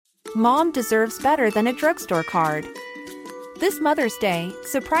Mom deserves better than a drugstore card. This Mother's Day,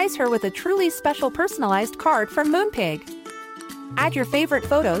 surprise her with a truly special personalized card from Moonpig. Add your favorite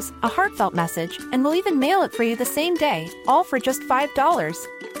photos, a heartfelt message, and we'll even mail it for you the same day, all for just $5.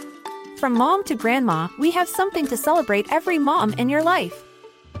 From mom to grandma, we have something to celebrate every mom in your life.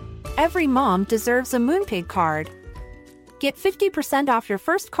 Every mom deserves a Moonpig card. Get 50% off your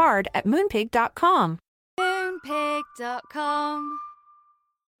first card at moonpig.com. Moonpig.com.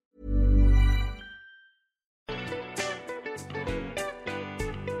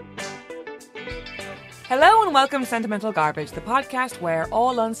 Hello and welcome to Sentimental Garbage, the podcast where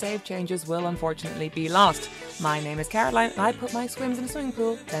all unsaved changes will unfortunately be lost. My name is Caroline and I put my swims in a swimming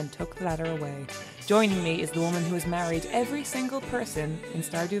pool, then took the ladder away. Joining me is the woman who has married every single person in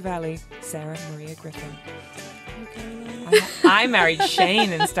Stardew Valley, Sarah Maria Griffin. I married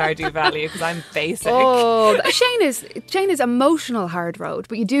Shane in Stardew Valley because I'm basic. Oh, Shane is emotional hard road,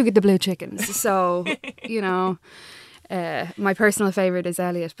 but you do get the blue chickens. So, you know, my personal favourite is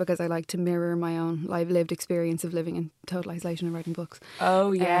Elliot because I like to mirror my own lived experience of living in total isolation and writing books.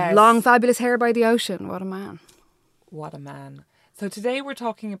 Oh, yes. Long, fabulous hair by the ocean. What a man. What a man. So today we're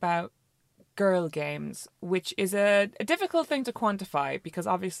talking about girl games, which is a difficult thing to quantify because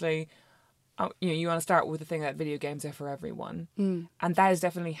obviously... you want to start with the thing that video games are for everyone. And that is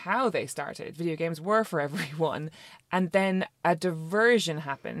definitely how they started. Video games were for everyone. And then a diversion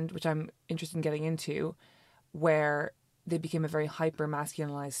happened, which I'm interested in getting into, where they became a very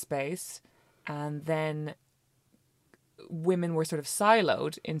hyper-masculinized space. And then women were sort of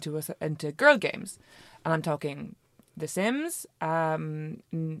siloed into girl games. And I'm talking The Sims, Neopets,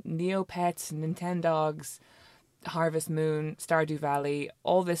 Nintendogs, Harvest Moon, Stardew Valley,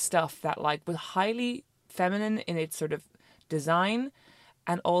 all this stuff that like was highly feminine in its sort of design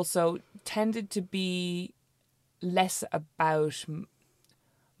and also tended to be less about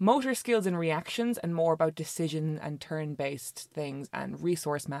motor skills and reactions and more about decision and turn-based things and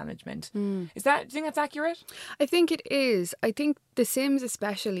resource management. Do you think that's accurate? I think it is. I think The Sims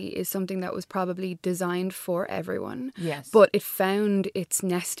especially is something that was probably designed for everyone. Yes. But it found its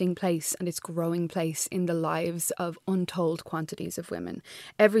nesting place and its growing place in the lives of untold quantities of women.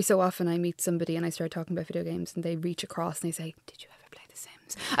 Every so often I meet somebody and I start talking about video games and they reach across and they say, "Did you ever play The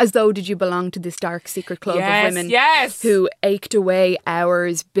Sims?" As though did you belong to this dark secret club of women who ached away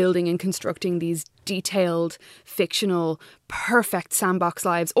hours building and constructing these detailed, fictional, perfect sandbox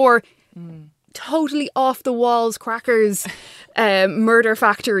lives, or totally off the walls crackers, murder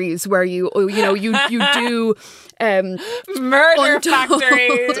factories where you do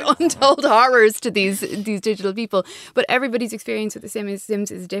factories, untold horrors to these digital people. But everybody's experience with The Sims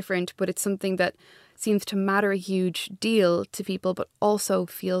is different. But it's something that seems to matter a huge deal to people, but also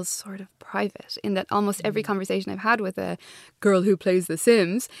feels sort of private in that almost every conversation I've had with a girl who plays The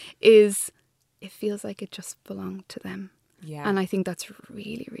Sims it feels like it just belonged to them. Yeah. And I think that's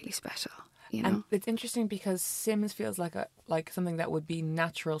really, really special. You know? And it's interesting because Sims feels like something that would be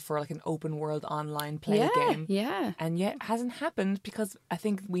natural for like an open world online play game. Yeah. And yet it hasn't happened because I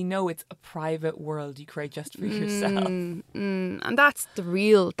think we know it's a private world you create just for yourself. And that's the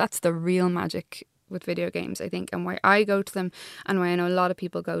real magic with video games, I think, and why I go to them and why I know a lot of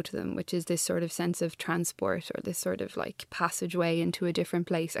people go to them, which is this sort of sense of transport or this sort of like passageway into a different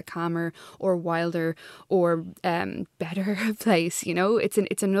place, a calmer or wilder or better place, you know. It's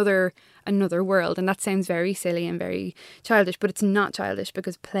another world, and that sounds very silly and very childish, but it's not childish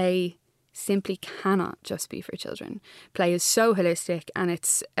because play simply cannot just be for children. Play is so holistic and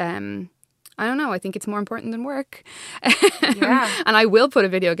it's I don't know, I think it's more important than work. Yeah. And I will put a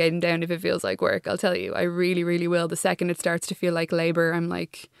video game down if it feels like work, I'll tell you. I really, really will. The second it starts to feel like labour, I'm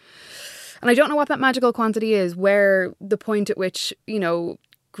like... And I don't know what that magical quantity is, where the point at which, you know,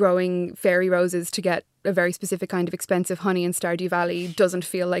 growing fairy roses to get a very specific kind of expensive honey in Stardew Valley doesn't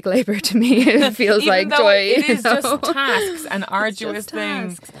feel like labour to me. It feels like joy. It is just tasks and arduous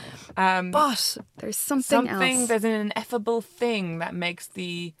things. But there's something else. There's an ineffable thing that makes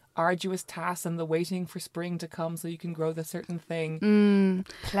the arduous tasks and the waiting for spring to come so you can grow the certain thing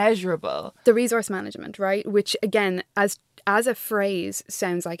pleasurable. The resource management, right? Which again, as a phrase,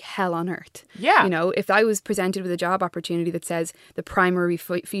 sounds like hell on earth. Yeah. You know, if I was presented with a job opportunity that says the primary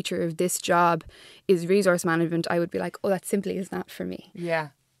feature of this job is resource management, I would be like, oh, that simply is not for me. Yeah.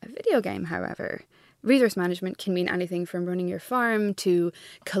 A video game, however, resource management can mean anything from running your farm to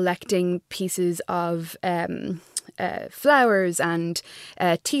collecting pieces of flowers and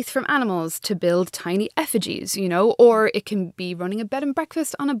teeth from animals to build tiny effigies, you know, or it can be running a bed and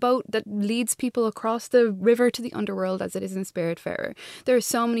breakfast on a boat that leads people across the river to the underworld as it is in Spiritfarer. There are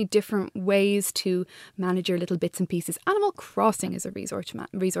so many different ways to manage your little bits and pieces. Animal Crossing is a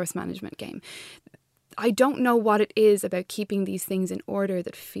resource management game. I don't know what it is about keeping these things in order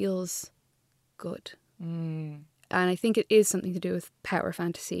that feels good. And I think it is something to do with power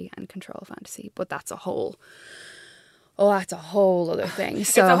fantasy and control fantasy, but that's a whole other thing.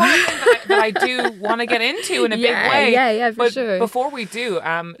 So it's a whole thing that I do want to get into in a big way. Yeah, for but sure. Before we do,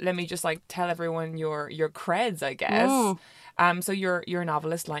 let me just like tell everyone your creds, I guess. So you're a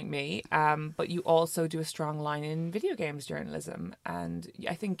novelist like me, but you also do a strong line in video games journalism, and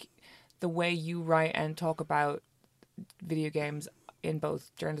I think the way you write and talk about video games in both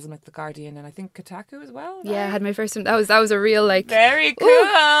journalism like The Guardian and I think Kotaku as well. Yeah, I had my first one. That was a real like very cool.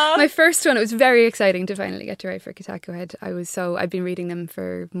 My first one. It was very exciting to finally get to write for Kotaku. I've been reading them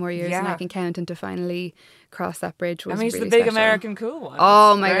for more years than I can count, and to finally cross that bridge was it's really the big special. American cool one.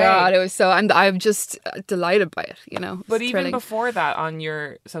 Oh my God, it was so. I'm just delighted by it. You know, but even thrilling. before that, on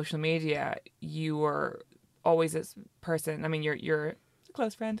your social media, you were always this person. I mean, you're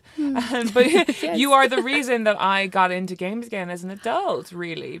close friend, but yes. You are the reason that I got into games again as an adult,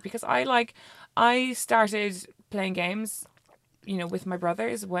 really, because I started playing games, you know, with my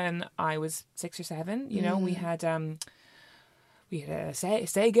brothers when I was 6 or 7. You know, we had a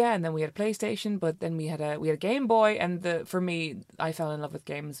Sega, and then we had a PlayStation, but then we had a Game Boy, and for me, I fell in love with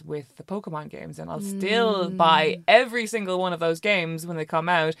games with the Pokemon games, and I'll still buy every single one of those games when they come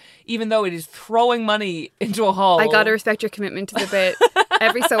out, even though it is throwing money into a hole. I gotta respect your commitment to the bit.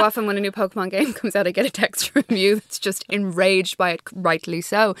 Every so often when a new Pokemon game comes out, I get a text from you that's just enraged by it, rightly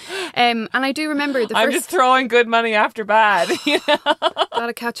so. And I do remember I'm just throwing good money after bad. You know?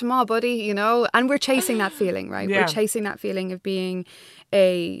 Gotta catch them all, buddy, you know? And we're chasing that feeling, right? Yeah. We're chasing that feeling of being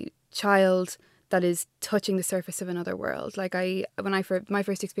a child that is touching the surface of another world. Like my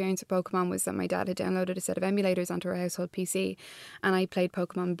first experience with Pokemon was that my dad had downloaded a set of emulators onto our household PC, and I played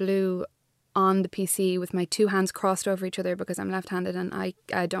Pokemon Blue on the PC with my two hands crossed over each other because I'm left-handed and I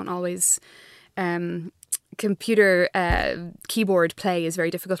don't always computer keyboard play is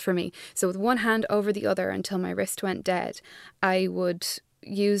very difficult for me. So with one hand over the other until my wrist went dead, I would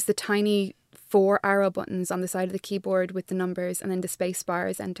use the tiny 4 arrow buttons on the side of the keyboard with the numbers, and then the space bar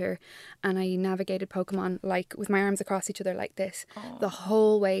is enter, and I navigated Pokemon like with my arms across each other like this the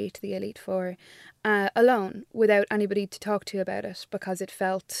whole way to the Elite Four, alone, without anybody to talk to about it, because it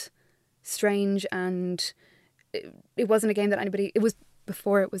felt strange, and it wasn't a game that anybody, it was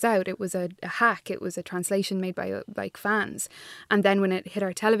before it was out, it was a hack, it was a translation made by like fans, and then when it hit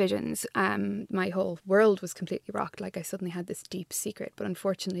our televisions, my whole world was completely rocked. Like I suddenly had this deep secret, but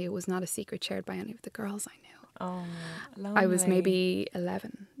unfortunately it was not a secret shared by any of the girls I knew. Oh, lonely. I was maybe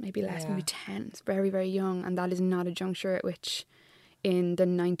 11, maybe less, maybe 10. It's very, very young, and that is not a juncture at which in the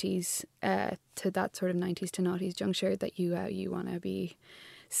 90s to that sort of 90s to noughties juncture that you want to be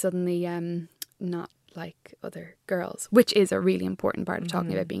suddenly not like other girls, which is a really important part of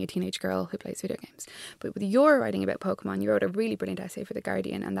talking about being a teenage girl who plays video games. But with your writing about Pokemon, you wrote a really brilliant essay for The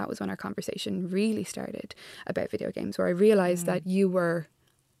Guardian, and that was when our conversation really started about video games, where I realised that you were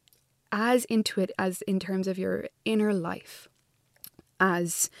as into it as in terms of your inner life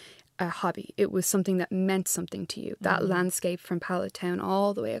as a hobby. It was something that meant something to you. That landscape from Pallet Town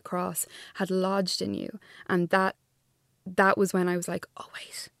all the way across had lodged in you, and that was when I was like, oh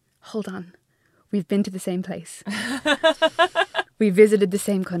wait, hold on. We've been to the same place. We visited the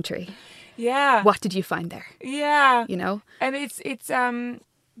same country. Yeah. What did you find there? Yeah. You know? And it's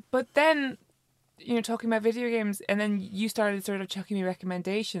but then, you know, talking about video games, and then you started sort of chucking me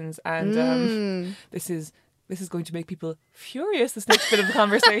recommendations, and this is going to make people furious, this next bit of the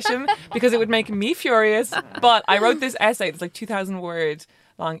conversation, because it would make me furious. But I wrote this essay, it's like 2,000 word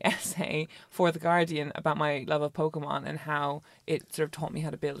long essay for The Guardian about my love of Pokemon and how it sort of taught me how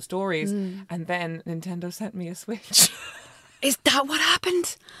to build stories. And then Nintendo sent me a Switch. Is that what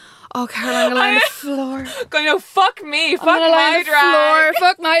happened? Oh, Caroline, I'm going to lie on the floor. Going, no, fuck me. Fuck my drag.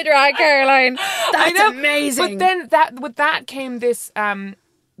 Fuck my drag, Caroline. That's amazing. But then with that came this,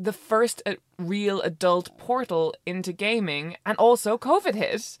 the first real adult portal into gaming, and also COVID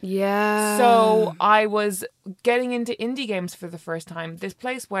hit. Yeah. So I was getting into indie games for the first time. This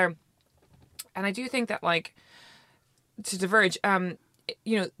place where, and I do think that, like, to diverge,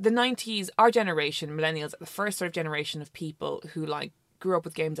 you know, the 90s, our generation, millennials, the first sort of generation of people who like grew up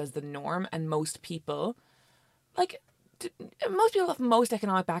with games as the norm, and most people, like, most people of most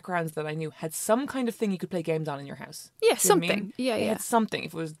economic backgrounds that I knew had some kind of thing you could play games on in your house. Yeah, Do you know what I something. mean? Yeah, It yeah. had something.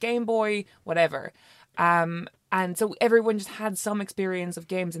 If it was Game Boy, whatever. And so everyone just had some experience of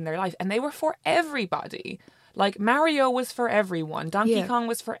games in their life, and they were for everybody. Like Mario was for everyone. Donkey Yeah. Kong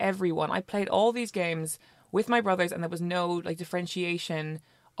was for everyone. I played all these games with my brothers, and there was no like differentiation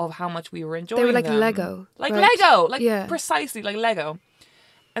of how much we were enjoying They were like them. Lego. Like right? Lego. Like Yeah. precisely like Lego.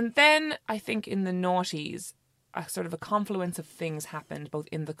 And then I think in the noughties, a sort of a confluence of things happened both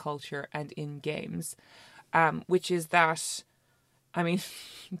in the culture and in games, which is that, I mean,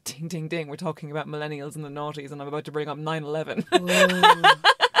 ding, ding, ding, we're talking about millennials and the noughties, and I'm about to bring up 9/11.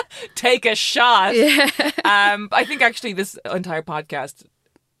 Take a shot. Yeah. I think actually this entire podcast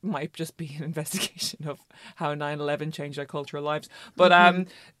might just be an investigation of how 9/11 changed our cultural lives. But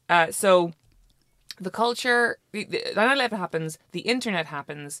so the culture, 9/11 happens, the internet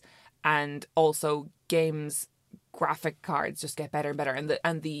happens, and also games graphic cards just get better and better,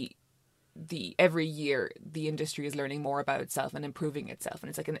 and the every year the industry is learning more about itself and improving itself, and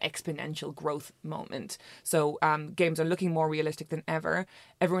it's like an exponential growth moment. So games are looking more realistic than ever.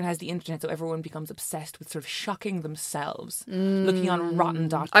 Everyone has the internet, so everyone becomes obsessed with sort of shocking themselves, looking on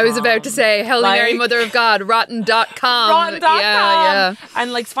rotten.com. I was about to say, Holy Mary, Mother of God, rotten.com. rotten.com. Yeah.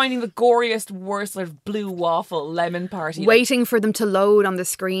 And like finding the goriest, worst sort of blue waffle lemon party. Waiting for them to load on the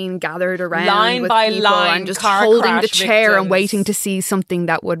screen, gathered around Line with by people line, and just car holding the crash chair victims. and waiting to see something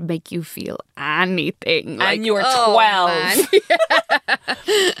that would make you feel anything. Like, and you were oh, 12.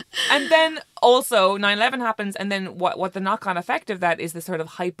 man. And then also 9/11 happens, and then what the knock-on effect of that is the sort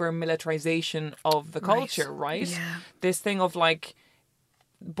of hyper militarization of the culture, right? Yeah. This thing of like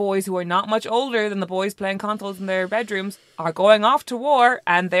boys who are not much older than the boys playing consoles in their bedrooms are going off to war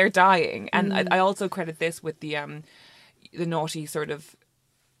and they're dying. And I also credit this with the naughty sort of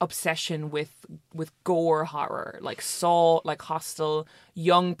obsession with gore horror, like Saw, like Hostel,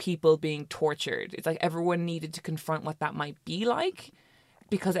 young people being tortured. It's like everyone needed to confront what that might be like,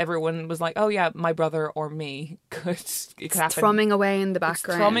 because everyone was like, oh yeah, my brother or me could happen. Thrumming away in the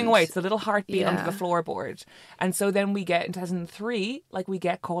background. It's thrumming away. It's the little heartbeat Yeah. onto the floorboard. And so then we get in 2003, like we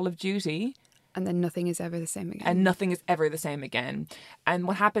get Call of Duty, And then nothing is ever the same again. and nothing is ever the same again. And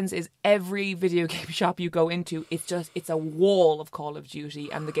what happens is every video game shop you go into, it's a wall of Call of Duty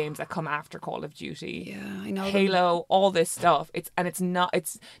and the games that come after Call of Duty. Yeah, I know. Halo, all this stuff. It's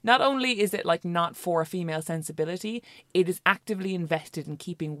not only is it like not for a female sensibility, it is actively invested in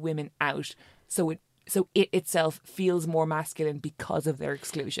keeping women out. So it itself feels more masculine because of their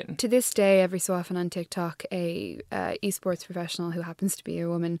exclusion. To this day, every so often on TikTok, a esports professional who happens to be a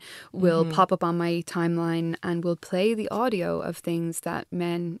woman will pop up on my timeline and will play the audio of things that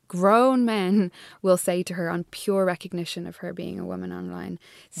grown men, will say to her on pure recognition of her being a woman online.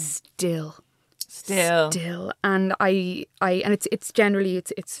 Still, and it's generally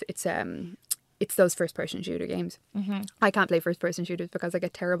it's those first-person shooter games. Mm-hmm. I can't play first-person shooters because I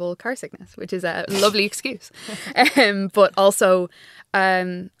get terrible car sickness, which is a lovely excuse. But also,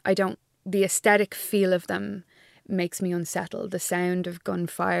 the aesthetic feel of them makes me unsettled. The sound of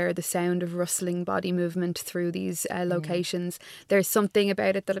gunfire, the sound of rustling body movement through these locations. There's something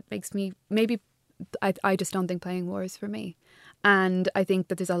about it that it makes me, I just don't think playing war is for me. And I think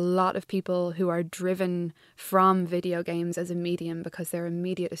that there's a lot of people who are driven from video games as a medium because their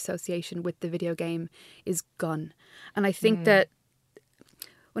immediate association with the video game is gun. And I think that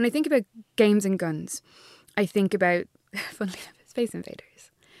when I think about games and guns, I think about, funnily enough, Space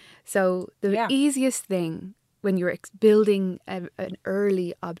Invaders. So the easiest thing when you're building an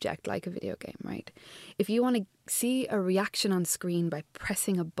early object like a video game, right? If you want to see a reaction on screen by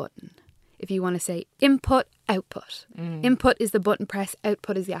pressing a button, if you want to say input, output. Input is the button press,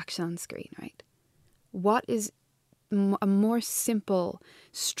 output is the action on screen, right? What is a more simple,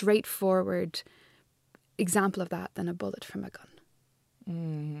 straightforward example of that than a bullet from a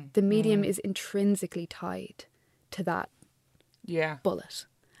gun? The medium is intrinsically tied to that bullet.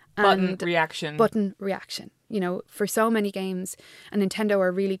 Button reaction. Button reaction. You know, for so many games, and Nintendo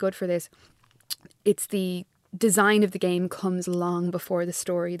are really good for this, it's the design of the game comes long before the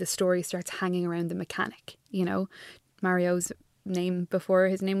story. The story starts hanging around the mechanic. You know, Mario's name before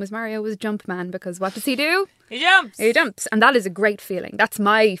his name was Mario was Jumpman, because what does he do? He jumps. He jumps. And that is a great feeling. That's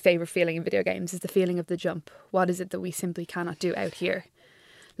my favourite feeling in video games, is the feeling of the jump. What is it that we simply cannot do out here?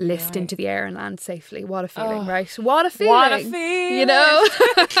 Lift into the air and land safely. What a feeling, right? What a feeling. What a feeling. You know?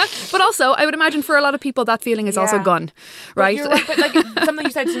 But also, I would imagine for a lot of people that feeling is also gun, right? But you're right, but like something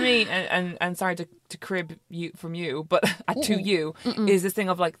you said to me, and sorry to crib you from you, but to you, is this thing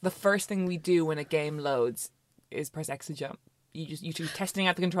of like the first thing we do when a game loads is press X to jump. You two testing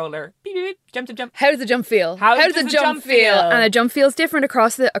out the controller, beep, beep, beep, Jump. How does the jump feel? How does the jump feel? And a jump feels different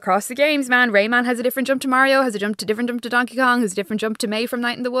across the games, man. Rayman has a different jump to Mario, has a different jump to Donkey Kong, has a different jump to May from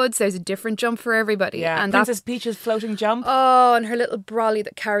Night in the Woods. There's a different jump for everybody. Yeah, and Princess Peach's floating jump. Oh, and her little brolly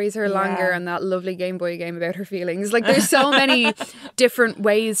that carries her longer, and that lovely Game Boy game about her feelings. Like, there's so many different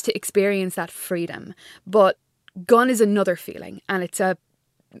ways to experience that freedom. But Gun is another feeling, and it's I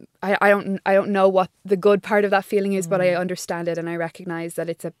don't know what the good part of that feeling is, but I understand it, and I recognise that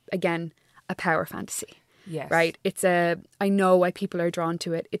it's a power fantasy. Yes. Right? I know why people are drawn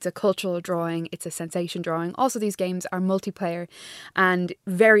to it. It's a cultural drawing. It's a sensation drawing. Also, these games are multiplayer, and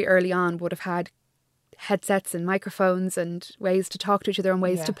very early on would have had headsets and microphones and ways to talk to each other and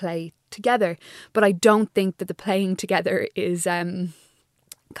ways to play together. But I don't think that the playing together is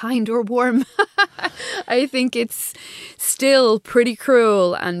kind or warm. I think it's still pretty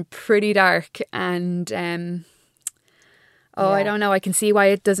cruel and pretty dark, and I don't know. I can see why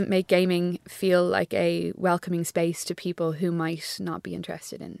it doesn't make gaming feel like a welcoming space to people who might not be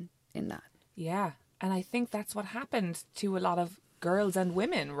interested in that. Yeah. And I think that's what happened to a lot of girls and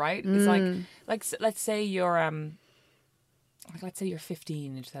women, right? It's like let's say you're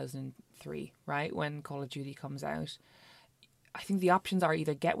 15 in 2003, right? When Call of Duty comes out. I think the options are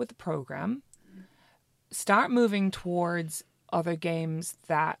either get with the program, start moving towards other games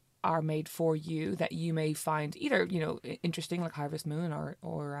that are made for you that you may find either, interesting, like Harvest Moon or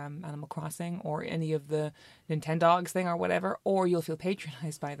Animal Crossing or any of the Nintendogs thing or whatever, or you'll feel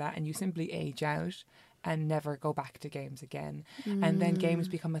patronized by that and you simply age out and never go back to games again. And then games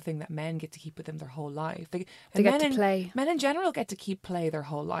become a thing that men get to keep with them their whole life. They get to play. Men in general get to keep play their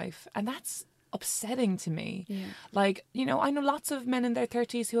whole life. And that's upsetting to me. Yeah. Like, I know lots of men in their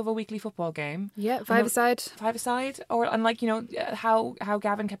 30s who have a weekly football game. Yeah, five-a-side. How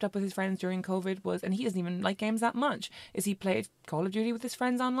Gavin kept up with his friends during COVID was, and he doesn't even like games that much, is he played Call of Duty with his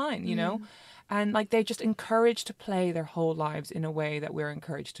friends online, And like they're just encouraged to play their whole lives in a way that we're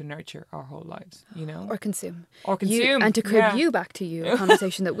encouraged to nurture our whole lives, Or consume. And to crib you back to you, a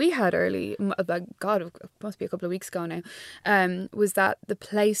conversation that we had early, God, it must be a couple of weeks ago now, was that the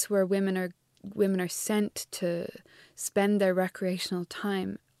place where women are sent to spend their recreational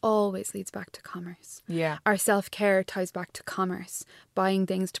time always leads back to commerce. Yeah. Our self-care ties back to commerce. Buying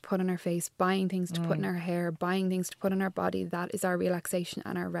things to put on our face, buying things to put in our hair, buying things to put on our body. That is our relaxation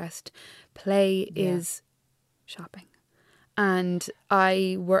and our rest. Play is shopping. And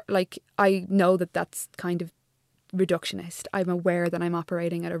I know that that's kind of reductionist. I'm aware that I'm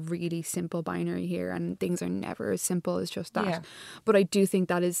operating at a really simple binary here, and things are never as simple as just that. Yeah. But I do think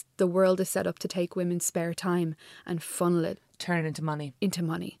that is the world is set up to take women's spare time and funnel it, turn it into money,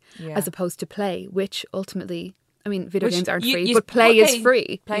 as opposed to play, which ultimately, I mean, video games aren't free, but play is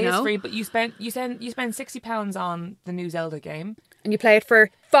free. Play is free, but you spend £60 on the new Zelda game. And you play it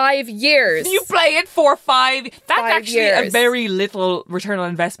for 5 years. You play it for 5. That's 5 actually years. A very little return on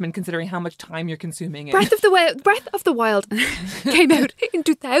investment considering how much time you're consuming it. Breath of the Wild came out in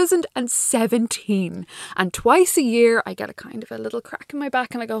 2017. And twice a year I get a kind of a little crack in my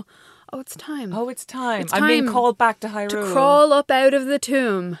back and I go, oh, it's time. I'm being called back to Hyrule. To crawl up out of the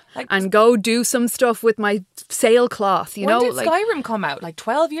tomb and go do some stuff with my sailcloth, When did Skyrim come out?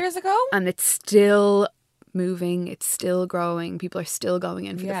 12 years ago? And it's still moving, it's still growing, people are still going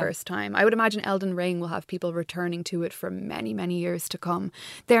in for the first time. I would imagine Elden Ring will have people returning to it for many, many years to come.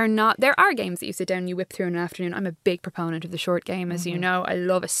 There are games that you sit down and you whip through in an afternoon. I'm a big proponent of the short game, as you know. I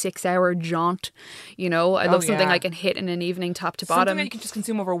love a 6-hour jaunt. I love something I can hit in an evening top to bottom. Something that you can just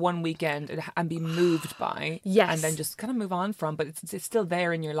consume over one weekend and be moved by. Yes. And then just kind of move on from, but it's still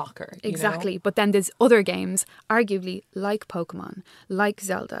there in your locker. Exactly. But then there's other games, arguably like Pokemon, like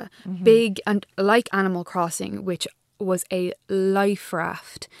Zelda, big, and like Animal Crossing, which was a life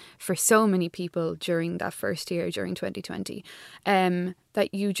raft for so many people during that first year, during 2020, that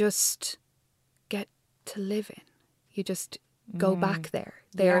you just get to live in. You just go back there.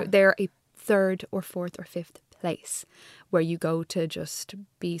 They're a third or fourth or fifth place where you go to just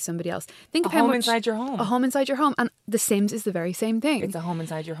be somebody else. Think of how much inside your home. A home inside your home. And The Sims is the very same thing. It's a home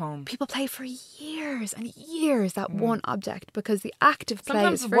inside your home. People play for years and years that one object because the active play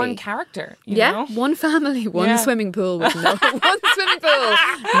is free. One character. You know? One family, one swimming pool with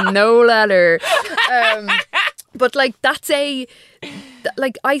no ladder. But that's I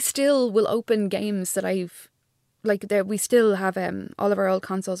still will open games that I've. We still have all of our old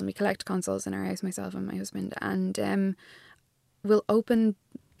consoles, and we collect consoles in our house, myself and my husband, and we'll open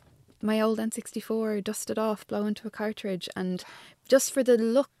my old N64, dust it off, blow into a cartridge, and just for the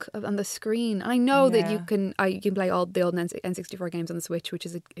look on the screen. And I know that you can play all the old N64 games on the Switch, which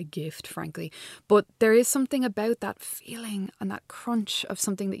is a gift, frankly. But there is something about that feeling and that crunch of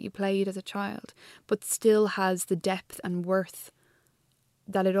something that you played as a child, but still has the depth and worth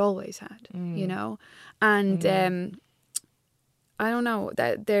that it always had, you know? And I don't know,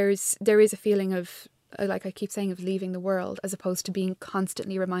 that there is a feeling of, like I keep saying, of leaving the world, as opposed to being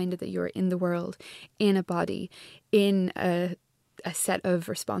constantly reminded that you're in the world, in a body, in a set of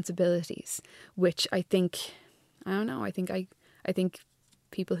responsibilities, which I think, I don't know, I think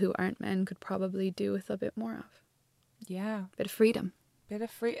people who aren't men could probably do with a bit more of. Yeah. Bit of freedom.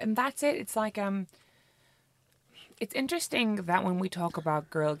 And that's it. It's like, it's interesting that when we talk about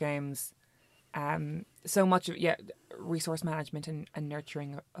girl games, so much of resource management and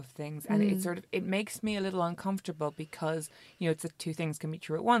nurturing of things, and it makes me a little uncomfortable, because it's the two things can be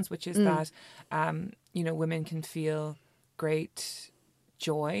true at once, which is that women can feel great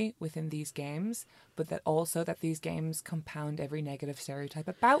joy within these games, but that also that these games compound every negative stereotype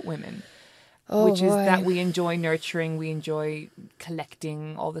about women, which is that we enjoy nurturing, we enjoy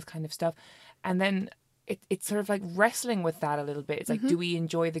collecting, all this kind of stuff, and then it's sort of like wrestling with that a little bit. It's like, do we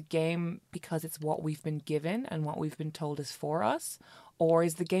enjoy the game because it's what we've been given and what we've been told is for us? Or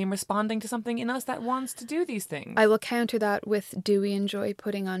is the game responding to something in us that wants to do these things? I will counter that with, do we enjoy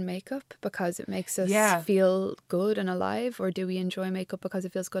putting on makeup because it makes us feel good and alive? Or do we enjoy makeup because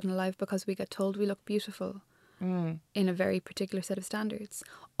it feels good and alive because we get told we look beautiful in a very particular set of standards?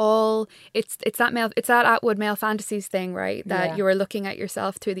 It's that Atwood male fantasies thing, right? That you are looking at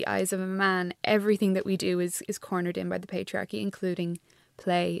yourself through the eyes of a man. Everything that we do is cornered in by the patriarchy, including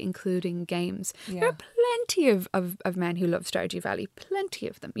play, including games. There are plenty of men who love Stardew Valley, plenty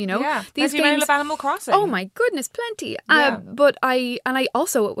of them, these games love Animal Crossing. Oh my goodness, plenty. But I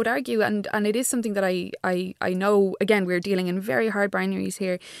also would argue, and it is something that I know, again, we're dealing in very hard binaries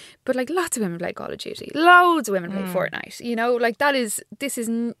here, but like lots of women play Call of Duty, loads of women play Fortnite, like this is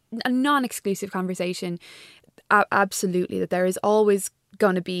a non-exclusive conversation. Absolutely, that there is always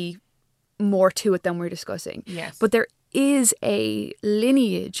going to be more to it than we're discussing. Yes. But there is a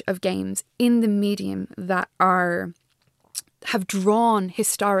lineage of games in the medium that have drawn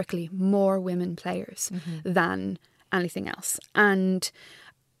historically more women players than anything else. And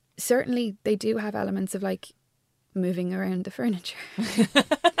certainly they do have elements of like moving around the furniture,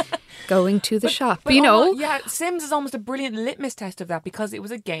 going to the shop, Sims is almost a brilliant litmus test of that, because it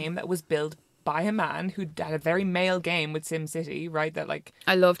was a game that was built by a man who had a very male game with SimCity, right? That like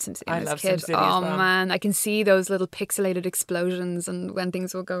I loved SimCity. I love SimCity as well. Oh man, I can see those little pixelated explosions and when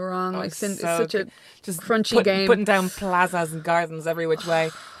things will go wrong. Like Sim, it's such a just crunchy game. Putting down plazas and gardens every which way.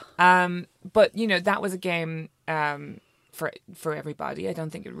 But that was a game for everybody. I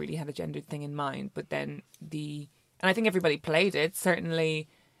don't think it really had a gendered thing in mind. But then and I think everybody played it. Certainly,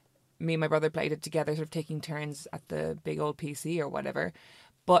 me and my brother played it together, sort of taking turns at the big old PC or whatever.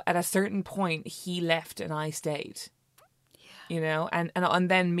 But at a certain point, he left and I stayed. And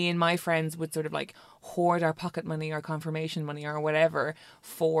then me and my friends would sort of like hoard our pocket money or confirmation money or whatever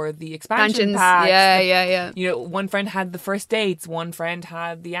for the expansion packs. Yeah. One friend had the first dates, one friend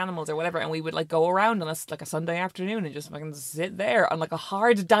had the animals or whatever, and we would like go around on a Sunday afternoon and just fucking sit there on like a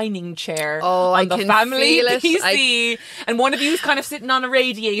hard dining chair on the family PC, and one of you's kind of sitting on a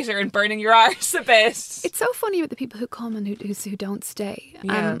radiator and burning your arse a bit. It's so funny with the people who come and who don't stay.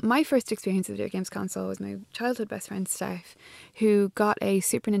 My first experience of the video games console was my childhood best friend Steph, who got a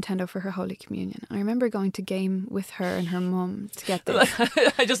Super Nintendo for her Holy Communion. I remember going to game with her and her mum to get this.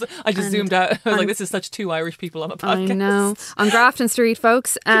 I just zoomed out. I was like, this is such two Irish people on a podcast. I know. On Grafton Street,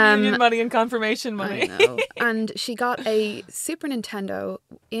 folks. Communion money and confirmation money. I know. And she got a Super Nintendo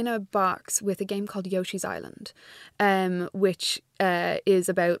in a box with a game called Yoshi's Island, which is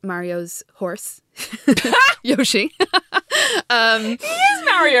about Mario's horse, Yoshi. He is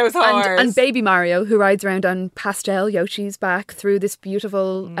Mario's horse. And baby Mario, who rides around on pastel Yoshi's back through this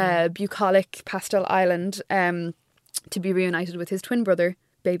beautiful bucolic pastel island to be reunited with his twin brother,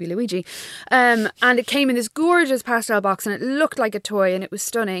 baby Luigi. And it came in this gorgeous pastel box and it looked like a toy and it was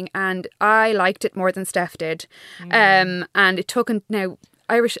stunning, and I liked it more than Steph did. And it took... Now,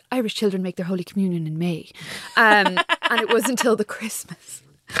 Irish children make their Holy Communion in May. And it wasn't until the Christmas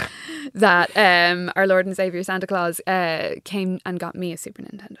that our Lord and Saviour Santa Claus came and got me a Super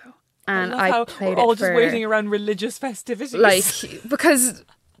Nintendo. And I played we're all it just waiting around religious festivities. Like, because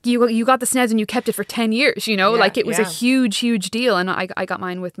you got the SNES and you kept it for 10 years, like it was a huge deal. And I got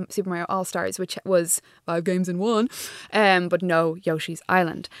mine with Super Mario All-Stars, which was 5 games in one, but no Yoshi's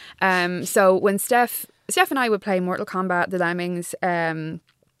Island. So when Steph and I would play Mortal Kombat, The Lemmings,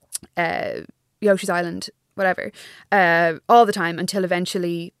 Yoshi's Island, whatever, all the time until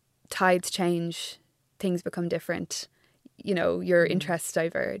eventually tides change, things become different. You know, your interests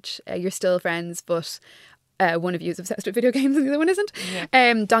diverge. You're still friends, but one of you is obsessed with video games and the other one isn't.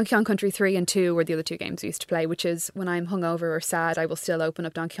 Yeah. Donkey Kong Country 3 and 2 were the other two games we used to play, which is when I'm hungover or sad, I will still open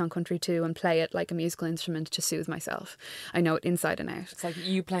up Donkey Kong Country 2 and play it like a musical instrument to soothe myself. I know it inside and out. It's like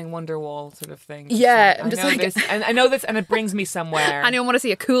you playing Wonderwall sort of thing. Yeah. I'm just like, this, and I know this and it brings me somewhere. Anyone want to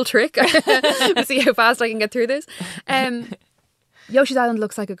see a cool trick? To see how fast I can get through this? Yoshi's Island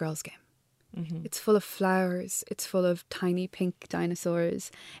looks like a girl's game. Mm-hmm. It's full of flowers. It's full of tiny pink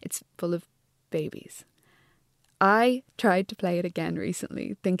dinosaurs. It's full of babies. I tried to play it again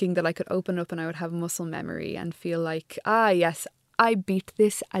recently, thinking that I could open up and I would have muscle memory and feel like, yes, I beat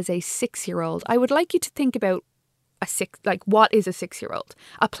this as a 6-year-old. I would like you to think about what is a 6-year-old?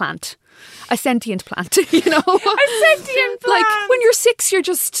 A plant. A sentient plant, you know? A sentient plant! Like, when you're 6, you're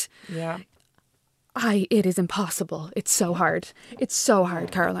just... Yeah. It is impossible. It's so hard. It's so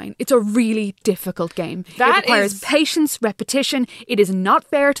hard, Caroline. It's a really difficult game. It requires patience, repetition. It is not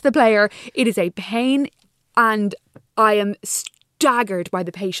fair to the player. It is a pain, and I am staggered by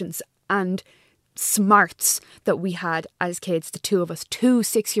the patience and smarts that we had as kids, the two of us, 2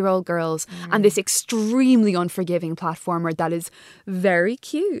 6-year-old girls, and this extremely unforgiving platformer that is very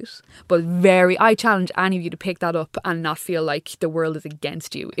cute, but I challenge any of you to pick that up and not feel like the world is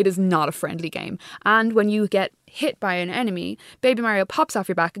against you. It is not a friendly game. And when you get hit by an enemy, Baby Mario pops off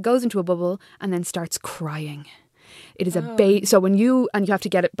your back, goes into a bubble, and then starts crying. It is so when you have to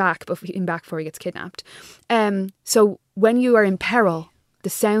get it back before he gets kidnapped. So when you are in peril, the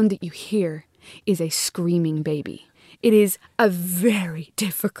sound that you hear is a screaming baby. It is a very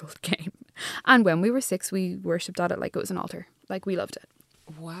difficult game. And when we were 6, we worshipped at it like it was an altar. Like, we loved it.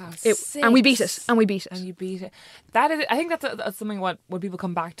 Wow. And we beat it. And you beat it. That is, I think that's something when people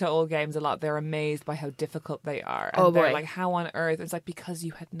come back to old games a lot, they're amazed by how difficult they are. And they're like, how on earth? It's like, because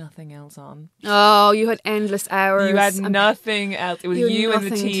you had nothing else on. Oh, you had endless hours. You had nothing else. It was you and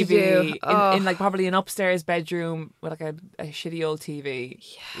the TV in like probably an upstairs bedroom with like a shitty old TV.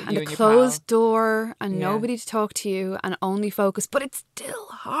 Yeah. And a closed door and nobody to talk to you and only focus. But it's still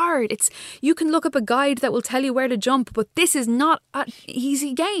hard. You can look up a guide that will tell you where to jump, but this is not an easy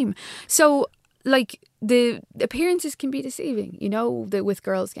game. So, like, the appearances can be deceiving, you know, with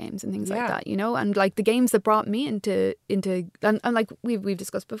girls' games and things like that, you know, and like the games that brought me into and like we've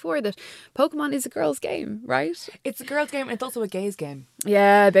discussed before that Pokemon is a girls' game, right? It's a girls' game. It's also a gays' game.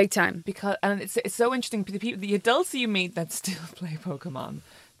 Yeah, big time. Because it's so interesting. The adults you meet that still play Pokemon,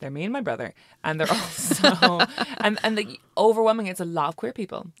 they're me and my brother, and they're also and like overwhelmingly, it's a lot of queer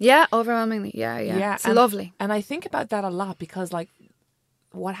people. Yeah, overwhelmingly, yeah. It's lovely, and I think about that a lot because like,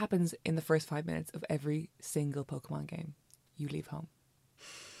 what happens in the first 5 minutes of every single Pokemon game? You leave home,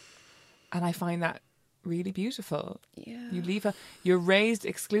 and I find that really beautiful. Yeah, you leave. You're raised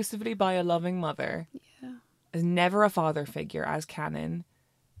exclusively by a loving mother. Yeah, there's never a father figure as canon,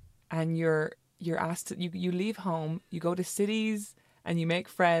 and you're asked to, you leave home, you go to cities. And you make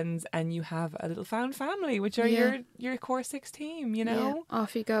friends and you have a little found family, which are your core 6 team, you know? Yeah,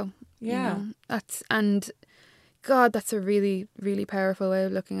 off you go. Yeah. You know? God, that's a really, really powerful way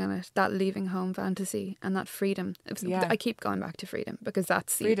of looking at it. That leaving home fantasy and that freedom. I keep going back to freedom because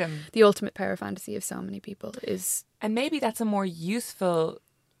that's the ultimate power fantasy of so many people is. And maybe that's a more useful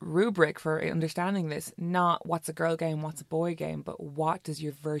rubric for understanding this, not what's a girl game, what's a boy game, but what does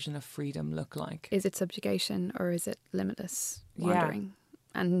your version of freedom look like? Is it subjugation or is it limitless wandering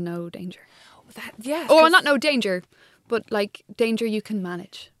and no danger? Not no danger, but like danger you can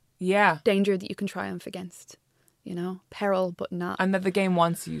manage. Yeah. Danger that you can triumph against, you know? Peril, but not. And that the game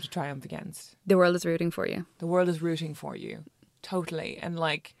wants you to triumph against. The world is rooting for you. The world is rooting for you. Totally. And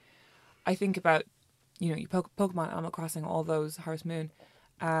like, I think about, you know, Pokemon, Animal Crossing, all those, Harvest Moon.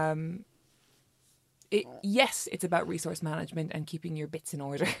 It's about resource management and keeping your bits in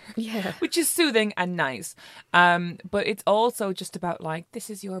order. Yeah. Which is soothing and nice. But it's also just about like,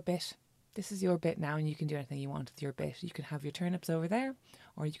 this is your bit. This is your bit now, and you can do anything you want with your bit. You can have your turnips over there,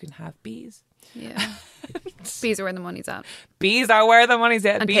 or you can have bees. Yeah. Bees are where the money's at. Bees are where the money's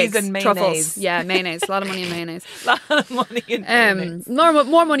at. And bees pigs, and mayonnaise. Truffles. Yeah, mayonnaise. A lot of money in mayonnaise. A lot of money in mayonnaise.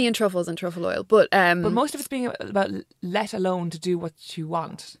 More money in truffles and truffle oil. But most of it's being about let alone to do what you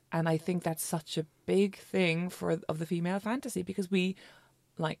want. And I think that's such a big thing of the female fantasy, because we,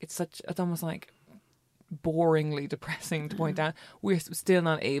 like, it's almost like boringly depressing to point out. We're still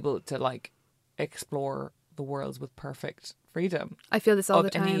not able to, like, explore the worlds with perfect freedom. I feel this all the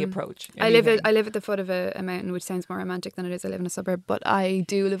time. Any approach. I live at the foot of a mountain, which sounds more romantic than it is. I live in a suburb, but I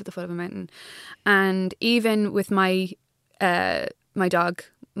do live at the foot of a mountain. And even with my my dog,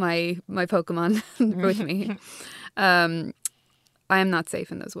 my Pokemon with me. I am not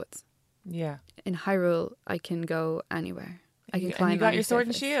safe in those woods. Yeah. In Hyrule, I can go anywhere. I can climb. And you got any your sword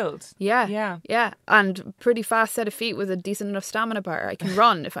surface. and shield. Yeah. And pretty fast set of feet with a decent enough stamina bar. I can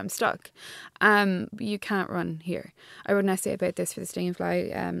run if I'm stuck. You can't run here. I wrote an essay about this for the Sting and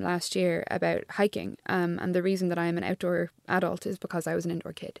Fly last year about hiking. And the reason that I am an outdoor adult is because I was an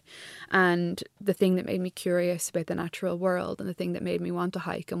indoor kid. And the thing that made me curious about the natural world and the thing that made me want to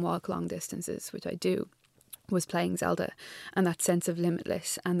hike and walk long distances, which I do, was playing Zelda. And that sense of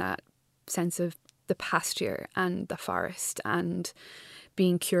limitless and that sense of the pasture and the forest and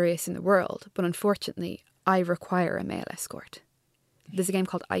being curious in the world. But unfortunately, I require a male escort. There's a game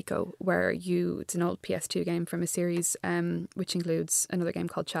called Ico where it's an old PS2 game from a series which includes another game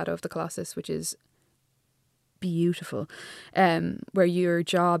called Shadow of the Colossus, which is beautiful, where your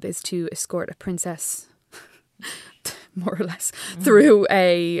job is to escort a princess more or less through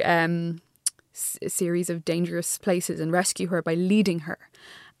a series of dangerous places and rescue her by leading her.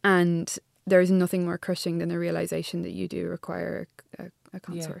 And there is nothing more crushing than the realization that you do require a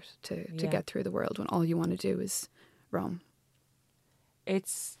consort to get through the world when all you want to do is roam. I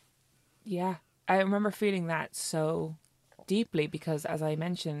remember feeling that so deeply because, as I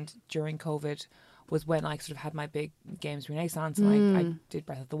mentioned, during COVID was when I sort of had my big games renaissance, and I did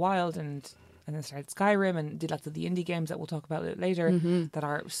Breath of the Wild and then started Skyrim and did lots of the indie games that we'll talk about later that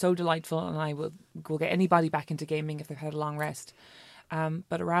are so delightful, and I will get anybody back into gaming if they've had a long rest.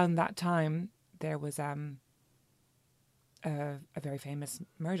 But around that time, there was a very famous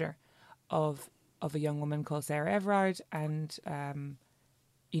murder of a young woman called Sarah Everard, and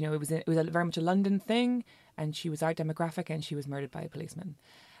it was very much a London thing, and she was our demographic, and she was murdered by a policeman,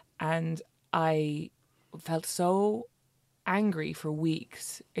 and I felt so angry for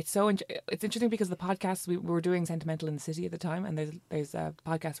weeks. It's interesting because the podcast we were doing Sentimental in the City at the time, and there's a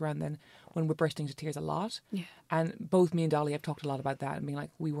podcast around then when we're bursting to tears a lot. Yeah. And both me and Dolly have talked a lot about that and being like,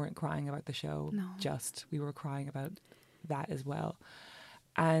 we weren't crying about the show, we were crying about that as well.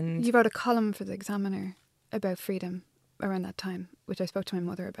 And you wrote a column for the Examiner about freedom around that time, which I spoke to my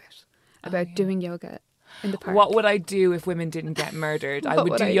mother about doing yoga in the park. What would I do if women didn't get murdered? I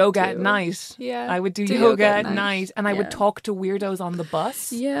would do yoga at night. Yeah. I would do yoga at night. And I would talk to weirdos on the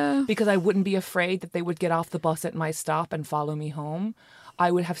bus. Yeah. Because I wouldn't be afraid that they would get off the bus at my stop and follow me home. I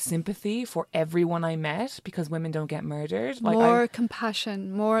would have sympathy for everyone I met because women don't get murdered. More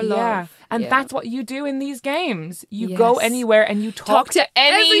compassion, more love. Yeah. And that's what you do in these games. You go anywhere and you talk to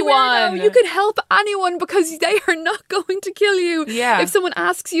anyone. You could help anyone because they are not going to kill you. Yeah. If someone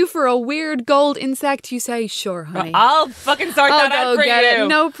asks you for a weird gold insect, you say, sure, honey. I'll fucking sort that out for you.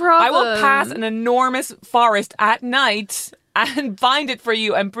 No problem. I will pass an enormous forest at night and find it for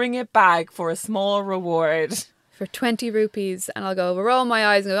you and bring it back for a small reward. For 20 rupees, and I'll roll my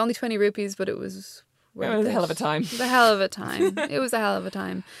eyes and go, only 20 rupees, but it was worth it. It was a hell of a time. It was a hell of a time. It was a hell of a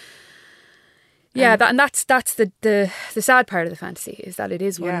time. Yeah, that's the sad part of the fantasy, is that it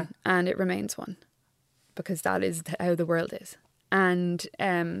is one and it remains one, because that is how the world is. And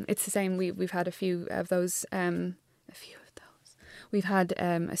it's the same. We've had a few of those. We've had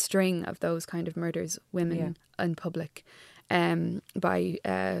a string of those kind of murders, women in public. By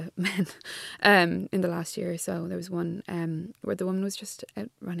men in the last year or so. There was one where the woman was just out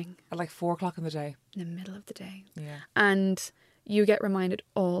running. At like 4 o'clock in the day. In the middle of the day. Yeah. And you get reminded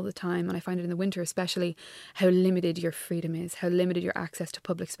all the time, and I find it in the winter especially, how limited your freedom is, how limited your access to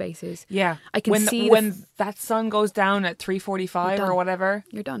public spaces. Yeah. I can see when that sun goes down at 3:45 or whatever.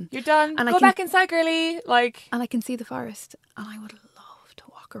 You're done. You're done. And go back inside, girly. And I can see the forest, and I would love to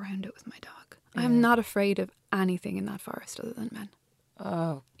walk around it with my dog. Yeah. I'm not afraid of anything in that forest other than men. Oh,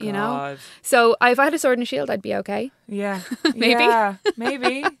 God. You know? So if I had a sword and a shield, I'd be okay. Yeah. Maybe. Yeah,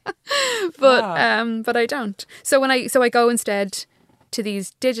 maybe. But I don't. So I go instead to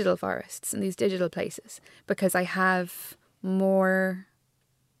these digital forests and these digital places because I have more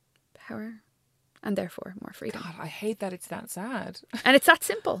power and therefore more freedom. God, I hate that it's that sad. And it's that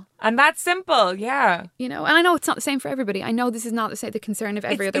simple. And that's simple, yeah. You know, and I know it's not the same for everybody. I know this is not the concern of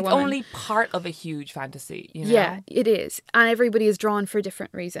every other woman. It's only part of a huge fantasy, you know? Yeah, it is. And everybody is drawn for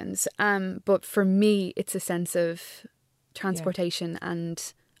different reasons. But for me, it's a sense of transportation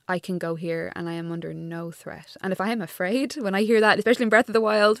and I can go here and I am under no threat. And if I am afraid, when I hear that, especially in Breath of the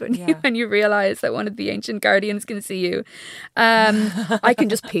Wild, when you realise that one of the ancient guardians can see you, I can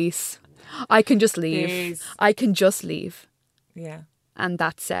just peace. I can just leave. Jeez. I can just leave. Yeah. And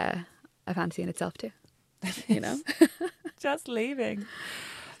that's a fantasy in itself too. You know? Just leaving.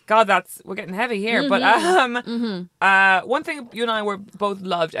 God, we're getting heavy here. But one thing you and I were both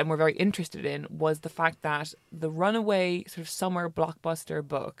loved and were very interested in was the fact that the runaway sort of summer blockbuster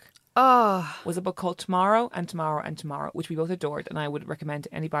book was a book called Tomorrow and Tomorrow and Tomorrow, which we both adored, and I would recommend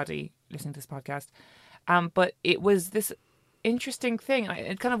to anybody listening to this podcast. But it was this interesting thing,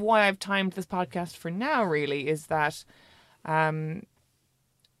 and kind of why I've timed this podcast for now, really, is that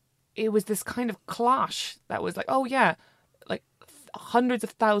it was this kind of clash that was like, oh yeah, like hundreds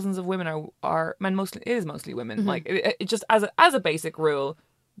of thousands of women are men, mostly it is mostly women. Like it just as a basic rule,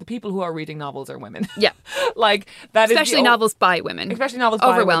 the people who are reading novels are women. Yeah. Like that especially novels by women. Especially novels by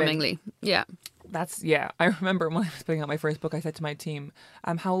women. Overwhelmingly. Yeah. That's, yeah. I remember when I was putting out my first book, I said to my team,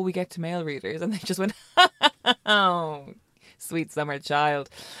 how will we get to male readers? And they just went, oh, sweet summer child.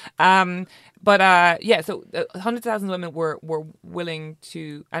 So hundreds of thousands of women were willing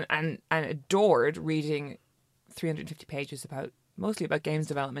to and adored reading 350 pages mostly about games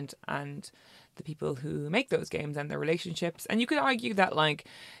development and the people who make those games and their relationships. And you could argue that, like,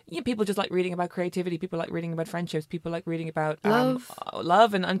 people just like reading about creativity, people like reading about friendships, people like reading about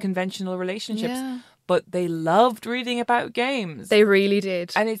love and unconventional relationships. Yeah. But they loved reading about games. They really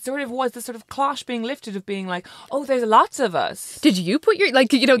did. And it sort of was this sort of cloche being lifted of being like, oh, there's lots of us. Did you put your,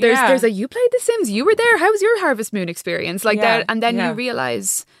 like, you know, there's you played The Sims, you were there, how was your Harvest Moon experience? Like that, and then you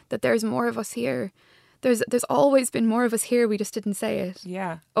realise that there's more of us here. There's always been more of us here, we just didn't say it.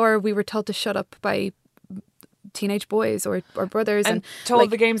 Yeah. Or we were told to shut up by teenage boys or brothers and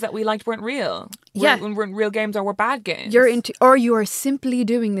told the games that we liked weren't real. Weren't real games or were bad games. You are simply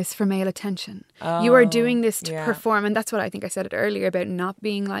doing this for male attention. You are doing this to perform, and that's what I think I said it earlier about not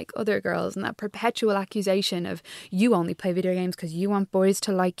being like other girls, and that perpetual accusation of you only play video games because you want boys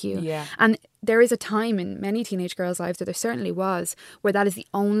to like you. Yeah. And there is a time in many teenage girls' lives, that there certainly was, where that is the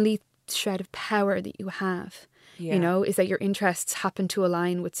only shred of power that you have. You know, is that your interests happen to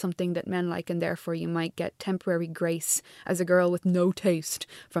align with something that men like, and therefore you might get temporary grace as a girl with no taste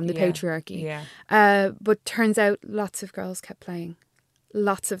from the patriarchy. But turns out lots of girls kept playing.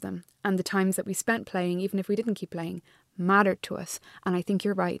 Lots of them. And the times that we spent playing, even if we didn't keep playing, mattered to us. And I think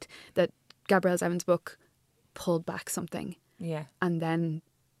you're right that Gabrielle Zevin's book pulled back something. Yeah. And then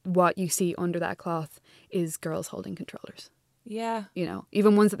what you see under that cloth is girls holding controllers. Yeah. You know,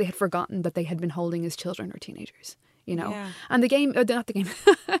 even ones that they had forgotten that they had been holding as children or teenagers, you know. And the game, not the game,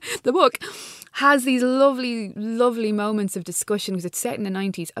 the book has these lovely, lovely moments of discussion because it's set in the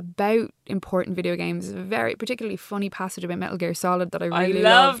 90s about important video games. There's a very particularly funny passage about Metal Gear Solid that I really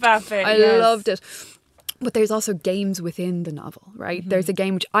loved. That bit. I loved it. But there's also games within the novel, right? There's a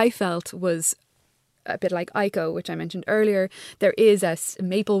game which I felt was a bit like Ico, which I mentioned earlier. There is a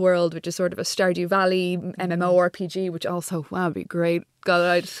Maple World, which is sort of a Stardew Valley MMORPG, which also, wow, would be great.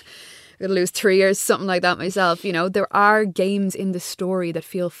 God, I'd lose 3 years, something like that myself. You know, there are games in the story that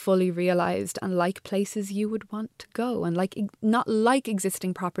feel fully realised and like places you would want to go, and like not like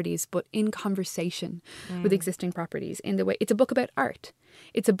existing properties, but in conversation with existing properties in the way. It's a book about art.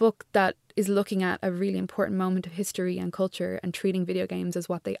 It's a book that is looking at a really important moment of history and culture and treating video games as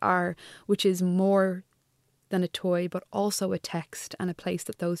what they are, which is more than a toy, but also a text and a place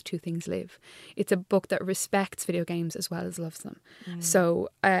that those two things live. It's a book that respects video games as well as loves them. So,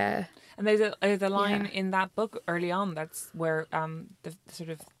 and there's a line in that book early on that's where the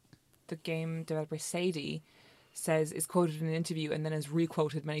game developer Sadie is quoted in an interview and then is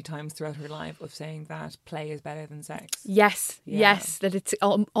re-quoted many times throughout her life of saying that play is better than sex. Yes, that it's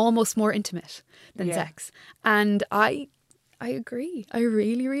almost more intimate than sex. And I agree. I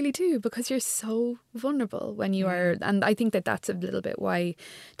really, really do, because you're so vulnerable when you are, and I think that that's a little bit why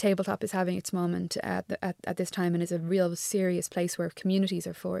tabletop is having its moment at this time and is a real serious place where communities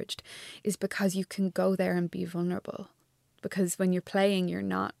are forged, is because you can go there and be vulnerable. Because when you're playing, you're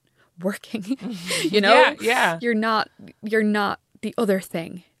not working, you know? You're not the other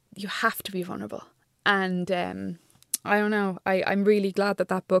thing. You have to be vulnerable. And I don't know. I'm really glad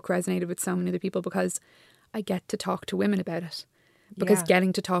that book resonated with so many other people, because I get to talk to women about it. Because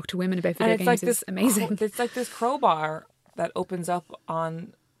getting to talk to women about video games is amazing. It's like this crowbar that opens up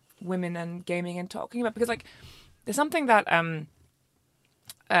on women and gaming and talking about, because like there's something that friend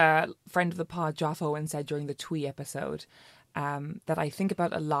of the pod Joff Owen said during the Twee episode that I think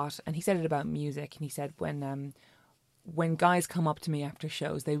about a lot, and he said it about music, and he said when guys come up to me after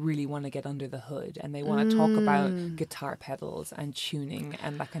shows, they really want to get under the hood and they want to talk about guitar pedals and tuning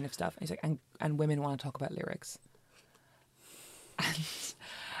and that kind of stuff. And he's like, and women want to talk about lyrics.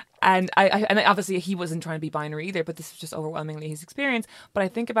 And obviously he wasn't trying to be binary either, but this was just overwhelmingly his experience. But I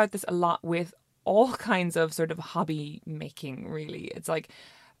think about this a lot with all kinds of sort of hobby making, really. It's like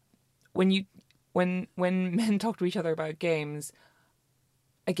when men talk to each other about games,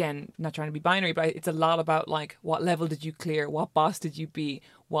 again, not trying to be binary, but it's a lot about like what level did you clear, what boss did you beat,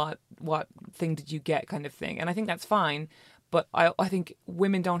 what thing did you get, kind of thing. And I think that's fine. But I think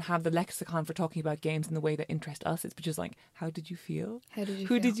women don't have the lexicon for talking about games in the way that interest us. It's just like, how did you feel?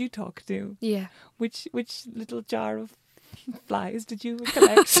 Who did you talk to? Yeah. Which little jar of flies did you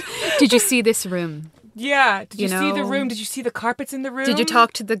collect? Did you see this room? Yeah. Did you see the room? Did you see the carpets in the room? Did you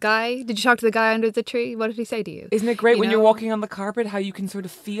talk to the guy? Did you talk to the guy under the tree? What did he say to you? Isn't it great when you're walking on the carpet, how you can sort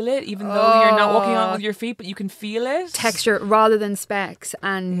of feel it, even though you're not walking on it with your feet, but you can feel it? Texture rather than specs.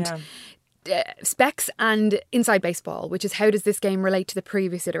 And specs and inside baseball, which is how does this game relate to the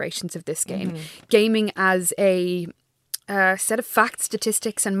previous iterations of this game? Gaming as a set of facts,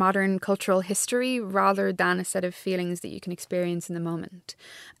 statistics and modern cultural history rather than a set of feelings that you can experience in the moment.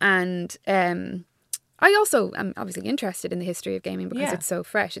 And I also am obviously interested in the history of gaming because it's so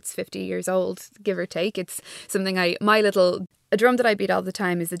fresh. It's 50 years old, give or take. It's something a drum that I beat all the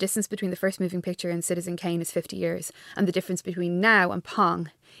time is the distance between the first moving picture and Citizen Kane is 50 years. And the difference between now and Pong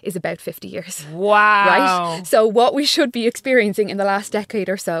is about 50 years. Wow. Right? So what we should be experiencing in the last decade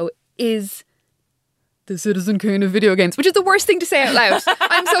or so is the Citizen Kane of video games, which is the worst thing to say out loud.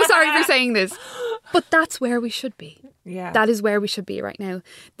 I'm so sorry for saying this. But that's where we should be. Yeah. That is where we should be right now.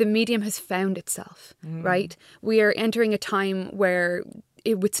 The medium has found itself, right? We are entering a time where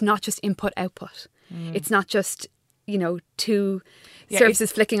it's not just input-output. It's not just, two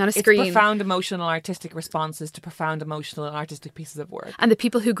surfaces flicking on a screen. It's profound emotional artistic responses to profound emotional and artistic pieces of work. And the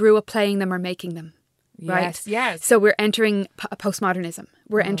people who grew up playing them are making them. Right? Yes. So we're entering a postmodernism.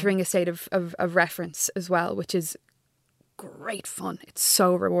 We're entering a state of reference as well, which is great fun. It's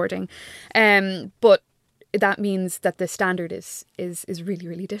so rewarding. But that means that the standard is really,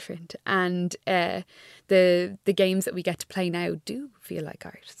 really different. And the games that we get to play now do feel like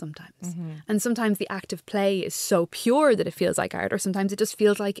art sometimes. And sometimes the act of play is so pure that it feels like art, or sometimes it just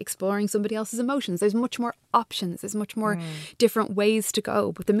feels like exploring somebody else's emotions. There's much more options. There's much more different ways to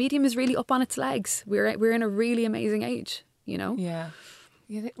go. But the medium is really up on its legs. We're in a really amazing age, Yeah.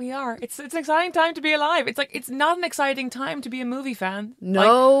 Yeah, we are. It's an exciting time to be alive. It's like, it's not an exciting time to be a movie fan.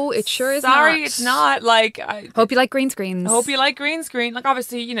 No, it sure is not. Sorry, it's not. Like, hope you like green screens. I hope you like green screen. Like,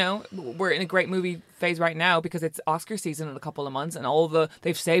 obviously, we're in a great movie phase right now because it's Oscar season in a couple of months, and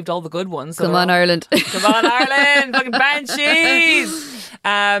they've saved all the good ones. So Come on, Ireland. Come on, Ireland. Fucking banshees.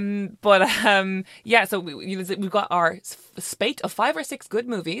 So we've got our spate of 5 or 6 good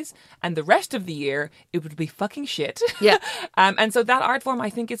movies, and the rest of the year it would be fucking shit. Yeah. And so that art form, I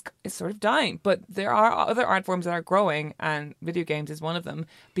think, is sort of dying. But there are other art forms that are growing, and video games is one of them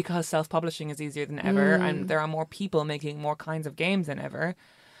because self-publishing is easier than ever, and there are more people making more kinds of games than ever.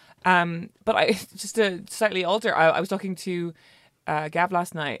 But just to slightly alter, I was talking to Gav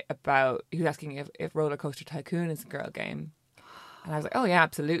last night about, he was asking if Roller Coaster Tycoon is a girl game. And I was like, oh yeah,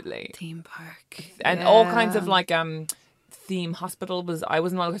 absolutely. Theme park. And all kinds of like theme hospital I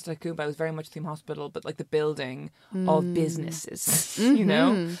wasn't Roller Coaster Tycoon, but I was very much theme hospital, but like the building of businesses,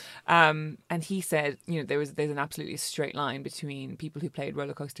 And he said, there's an absolutely straight line between people who played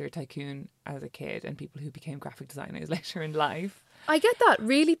Roller Coaster Tycoon as a kid and people who became graphic designers later in life. I get that.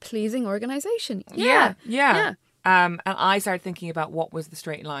 Really pleasing organisation. Yeah. And I started thinking about what was the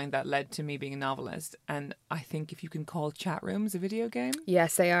straight line that led to me being a novelist. And I think if you can call chat rooms a video game.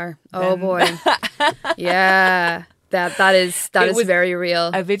 Yes, they are. Oh boy. Yeah. That is very real.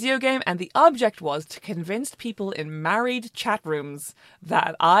 A video game, and the object was to convince people in married chat rooms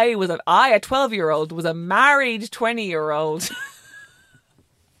that I, a 12-year-old, was a married 20-year-old.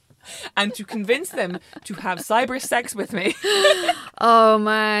 And to convince them to have cyber sex with me. Oh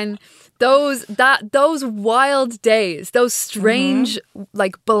man, those wild days, those strange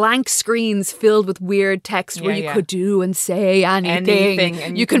like blank screens filled with weird text where you could do and say anything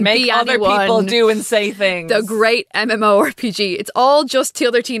and you can make be other anyone. People do and say things. The great MMORPG. It's all just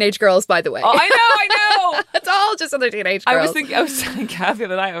other teenage girls, by the way. Oh, I know. It's all just other teenage girls. I was telling Kath the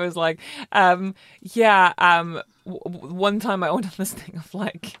other night. I was like, one time I went on this thing of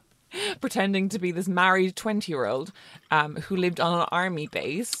like pretending to be this married 20-year-old who lived on an army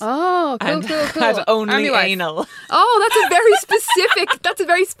base. Oh, cool. Had only anal. Oh, that's a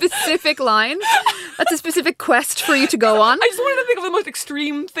very specific line. That's a specific quest for you to go on. I just wanted to think of the most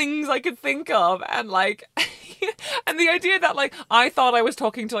extreme things I could think of, and like and the idea that like I thought I was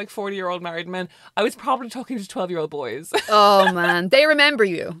talking to like 40-year-old married men, I was probably talking to 12-year-old boys. Oh man, they remember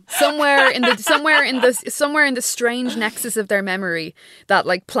you somewhere in the strange nexus of their memory that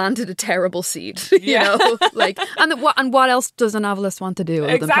like planted a terrible seed. You know, like and what else does a novelist want to do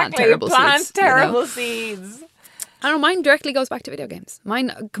other than plant terrible seeds? Terrible seeds. I don't know, mine directly goes back to video games.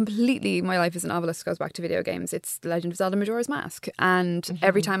 Mine completely, my life as an novelist goes back to video games. It's The Legend of Zelda Majora's Mask. And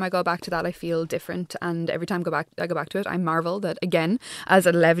every time I go back to that, I feel different. And every time I go back to it, I marvel that, again, as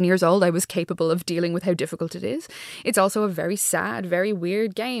at 11 years old, I was capable of dealing with how difficult it is. It's also a very sad, very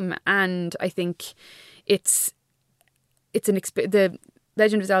weird game. And I think the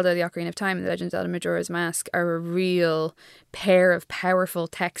Legend of Zelda, The Ocarina of Time, and The Legend of Zelda Majora's Mask are a real pair of powerful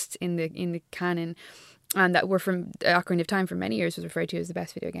texts in the canon. And that were from Ocarina of Time for many years was referred to as the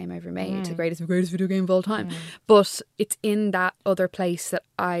best video game ever made, the greatest video game of all time. But it's in that other place that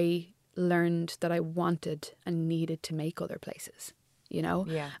I learned that I wanted and needed to make other places, you know?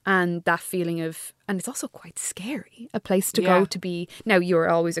 Yeah. And that feeling of, and it's also quite scary, a place to go to be. Now, you're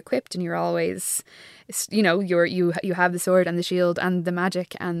always equipped and you're always, you know, you have the sword and the shield and the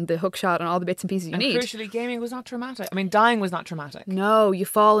magic and the hookshot and all the bits and pieces you need. Crucially, gaming was not traumatic. I mean, dying was not traumatic. No, you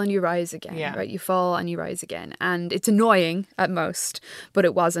fall and you rise again, Yeah. right? You fall and you rise again. And it's annoying at most, but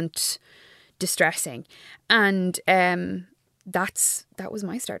it wasn't distressing. And that was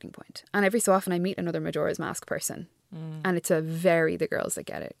my starting point. And every so often I meet another Majora's Mask person. And it's a very the girls that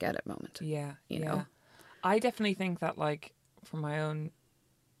get it moment. Yeah. You know? I definitely think that, like, from my own,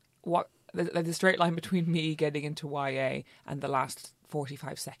 there's a straight line between me getting into YA and the last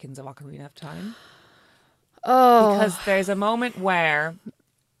 45 seconds of Ocarina of Time. Oh. Because there's a moment where,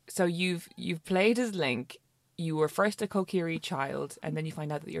 so you've played as Link. You were first a Kokiri child, and then you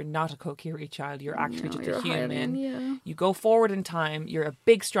find out that you're not a Kokiri child. You're actually just a human. Yeah. You go forward in time. You're a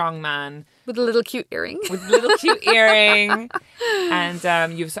big, strong man With a little cute earring. with a little cute earring, and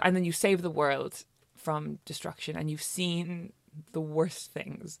then you save the world from destruction. And you've seen the worst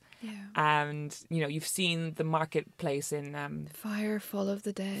things. Yeah. And you've seen the marketplace in Fire full of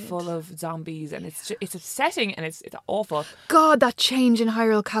the dead. full of zombies, and it's a setting, and it's awful. God, that change in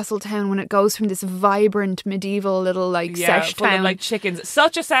Hyrule Castle Town when it goes from this vibrant medieval little sesh full town. of like chickens.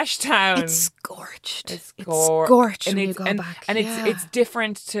 Such a sesh town. It's scorched. It's scorched and when you go back. And Yeah. it's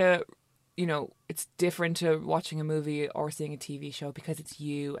different to, it's different to watching a movie or seeing a TV show, because it's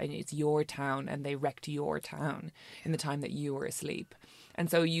you and it's your town, and they wrecked your town in the time that you were asleep. And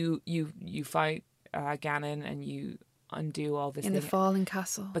so you fight Ganon, and you undo all this in thing. the fallen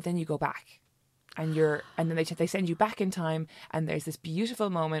castle. But then you go back, and then they send you back in time, and there's this beautiful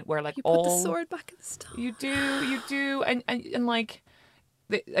moment where like you put the sword back in the stone. you do, and like.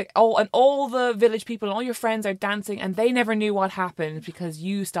 All the village people and all your friends are dancing, and they never knew what happened because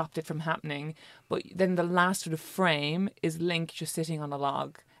you stopped it from happening. But then the last sort of frame is Link just sitting on a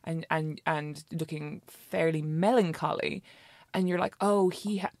log and looking fairly melancholy, and you're like, oh,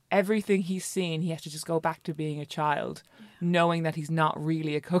 everything he's seen, he has to just go back to being a child, knowing that he's not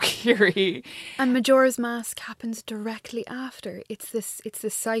really a Kokiri. And Majora's Mask happens directly after. It's this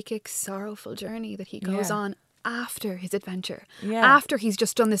psychic, sorrowful journey that he goes on after his adventure. Yeah. After he's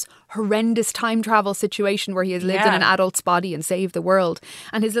just done this horrendous time travel situation where he has lived in an adult's body and saved the world.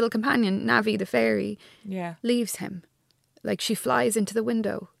 And his little companion, Navi the fairy, leaves him. Like, she flies into the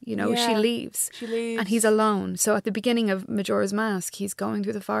window, she leaves. She leaves. And he's alone. So at the beginning of Majora's Mask, he's going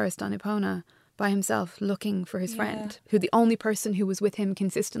through the forest on Epona by himself, looking for his friend, who the only person who was with him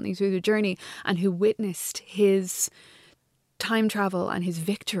consistently through the journey and who witnessed his time travel and his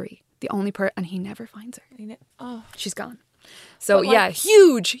victory. The only and he never finds her. She's gone. So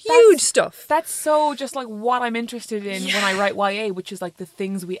huge stuff. That's so just like what I'm interested in when I write YA, which is like the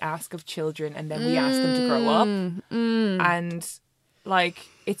things we ask of children, and then we ask them to grow up. And like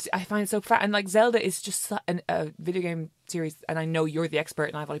I find it so fat. And like Zelda is just a video game series, and I know you're the expert,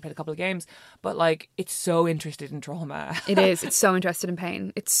 and I've only played a couple of games, but like it's so interested in trauma. It is. It's so interested in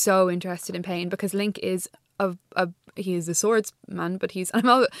pain. It's so interested in pain because Link is he is a swordsman, but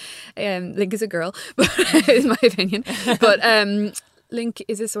Link is a girl, but is my opinion. But Link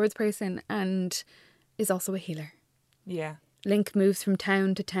is a swords person and is also a healer. Yeah. Link moves from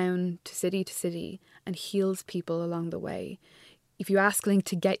town to town, to city, and heals people along the way. If you ask Link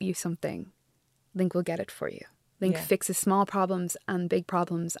to get you something, Link will get it for you. Link fixes small problems and big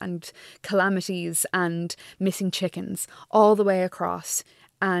problems and calamities and missing chickens all the way across.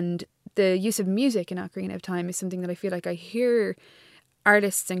 And the use of music in Ocarina of Time is something that I feel like I hear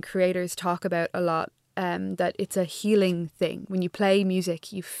artists and creators talk about a lot, that it's a healing thing. When you play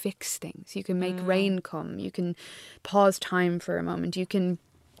music, you fix things. You can make rain come. You can pause time for a moment. You can...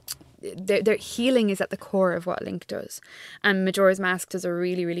 Their healing is at the core of what Link does. And Majora's Mask does a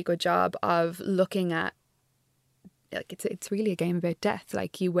really, really good job of looking at... Like it's really a game about death.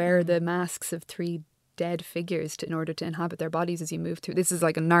 Like, you wear the masks of 3 dead figures in order to inhabit their bodies as you move through. This is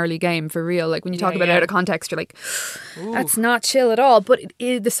like a gnarly game for real. Like when you talk about it out of context, you're like, that's not chill at all. But it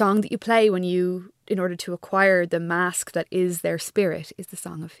is the song that you play in order to acquire the mask that is their spirit, is the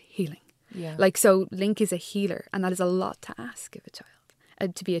song of healing. Yeah. Like, so Link is a healer, and that is a lot to ask of a child.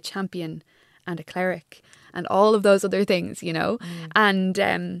 To be a champion and a cleric and all of those other things, you know.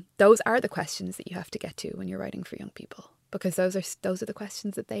 And those are the questions that you have to get to when you're writing for young people, because those are the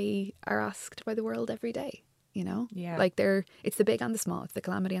questions that they are asked by the world every day, you know. Yeah. Like it's the big and the small, it's the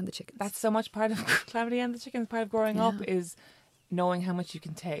calamity and the chickens. That's so much part of Calamity and the Chickens. Part of growing up is knowing how much you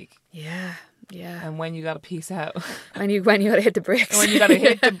can take. Yeah. And when you got to peace out. When you got to hit the bricks. When you got to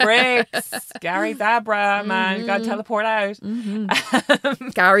hit the bricks. Gary's Abra, man. You got to teleport out.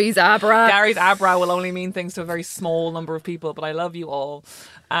 Gary's Abra. Gary's Abra will only mean things to a very small number of people, but I love you all.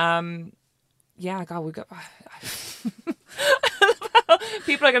 Yeah, God, we got...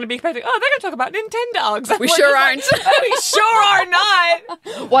 People are going to be expecting, they're going to talk about Nintendogs. We sure aren't. We sure are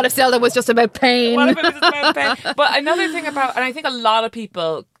not. What if Zelda was just about pain? What if it was just about pain? But another thing about, and I think a lot of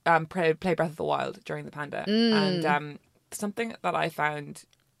people play Breath of the Wild during the pandemic, and something that I found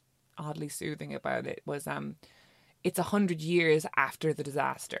oddly soothing about it was it's 100 years after the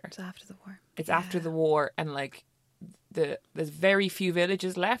disaster. It's after the war. It's after the war, and like there's very few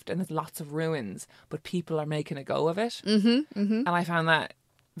villages left, and there's lots of ruins, but people are making a go of it. And I found that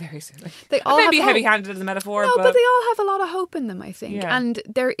very soothing. They all maybe have heavy-handed as a metaphor, but they all have a lot of hope in them, I think. Yeah. And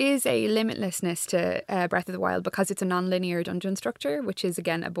there is a limitlessness to Breath of the Wild because it's a non-linear dungeon structure, which is,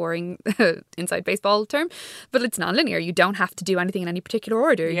 again, a boring inside baseball term. But it's non-linear. You don't have to do anything in any particular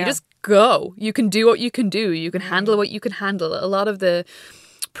order. Yeah. You just go. You can do what you can do. You can handle what you can handle. A lot of the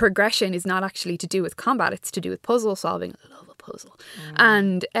progression is not actually to do with combat. It's to do with puzzle solving. I love a puzzle.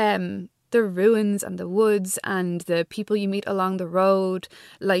 And the ruins and the woods and the people you meet along the road.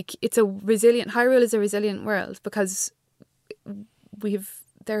 Like, it's a resilient... Hyrule is a resilient world because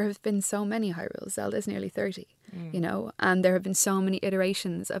there have been so many Hyrules. Zelda's nearly 30, you know, and there have been so many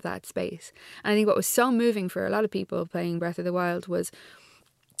iterations of that space. And I think what was so moving for a lot of people playing Breath of the Wild was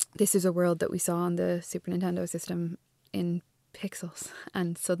this is a world that we saw on the Super Nintendo system in pixels,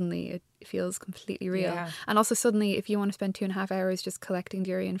 and suddenly it feels completely real. And also suddenly, if you want to spend 2.5 hours just collecting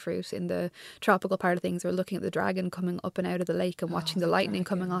durian fruit in the tropical part of things, or looking at the dragon coming up and out of the lake and watching the lightning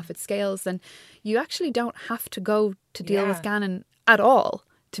coming off its scales, then you actually don't have to go to deal with Ganon at all,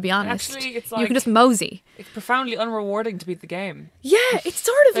 to be honest. Actually, it's like, you can just mosey. It's profoundly unrewarding to beat the game. Yeah, it's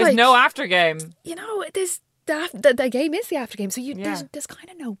sort of there's like... There's no after game. You know, the game is the after game, so there's kind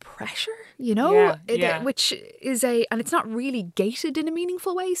of no pressure, you know, which is and it's not really gated in a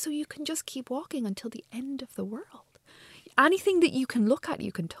meaningful way, so you can just keep walking until the end of the world. Anything that you can look at,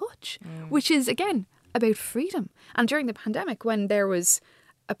 you can touch, which is, again, about freedom. And during the pandemic, when there was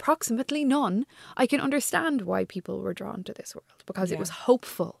approximately none, I can understand why people were drawn to this world, because it was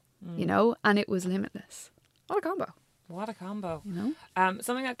hopeful, you know, and it was limitless. What a combo. What a combo. You know?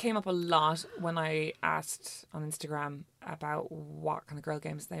 Something that came up a lot when I asked on Instagram about what kind of girl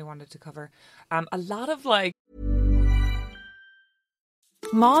games they wanted to cover. A lot of like...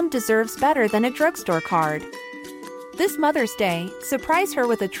 Mom deserves better than a drugstore card. This Mother's Day, surprise her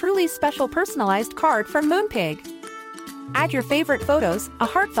with a truly special personalized card from Moonpig. Add your favorite photos, a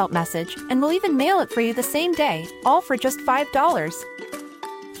heartfelt message, and we'll even mail it for you the same day, all for just $5.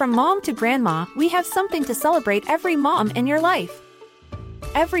 From mom to grandma, we have something to celebrate every mom in your life.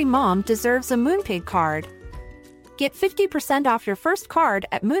 Every mom deserves a Moonpig card. Get 50% off your first card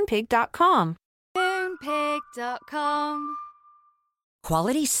at moonpig.com. Moonpig.com.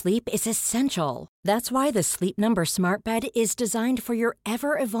 Quality sleep is essential. That's why the Sleep Number Smart Bed is designed for your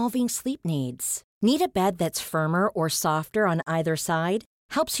ever-evolving sleep needs. Need a bed that's firmer or softer on either side?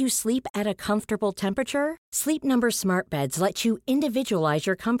 Helps you sleep at a comfortable temperature? Sleep Number Smart Beds let you individualize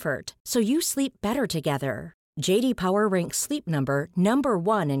your comfort, so you sleep better together. J.D. Power ranks Sleep Number number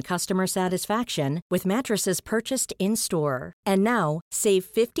 1 in customer satisfaction with mattresses purchased in-store. And now, save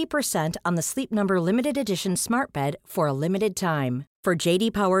 50% on the Sleep Number Limited Edition Smart Bed for a limited time. For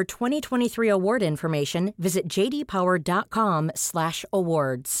J.D. Power 2023 award information, visit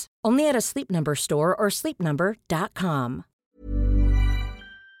jdpower.com/awards. Only at a Sleep Number store or sleepnumber.com.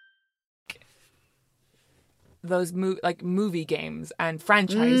 Those movie games and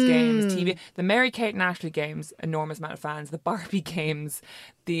franchise games, TV, the Mary-Kate and Ashley games, enormous amount of fans. The Barbie games,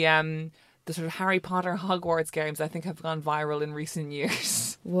 the sort of Harry Potter Hogwarts games, I think have gone viral in recent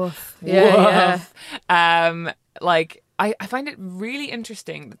years. Woof. Yeah. I find it really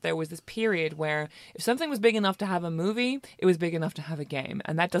interesting that there was this period where if something was big enough to have a movie, it was big enough to have a game,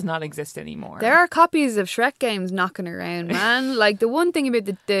 and that does not exist anymore. There are copies of Shrek games knocking around, man. Like, the one thing about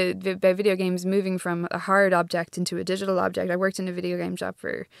about video games moving from a hard object into a digital object, I worked in a video game shop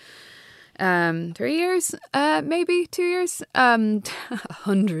for 3 years, maybe 2 years,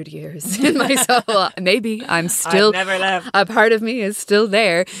 100 years in my soul. Maybe I'm still, I've never left. A part of me is still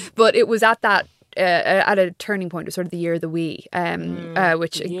there, but it was at that. At a turning point, it was sort of the year of the Wii,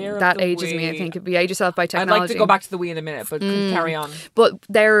 which that ages me. I think you age yourself by technology. I'd like to go back to the Wii in a minute, but carry on. But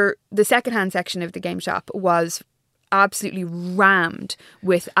the secondhand section of the game shop was absolutely rammed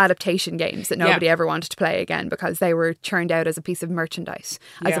with adaptation games that nobody ever wanted to play again because they were churned out as a piece of merchandise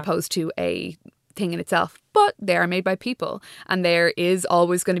as opposed to a thing in itself. But they are made by people, and there is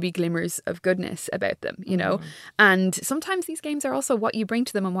always going to be glimmers of goodness about them, you know. And sometimes these games are also what you bring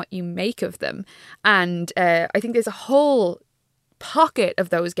to them and what you make of them. And I think there's a whole pocket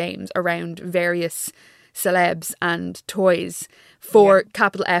of those games around various celebs and toys for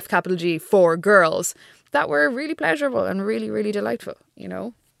capital F, capital G, for girls that were really pleasurable and really, really delightful, you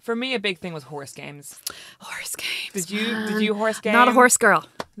know. For me, a big thing was horse games. Horse games. Did you horse game? Not a horse girl.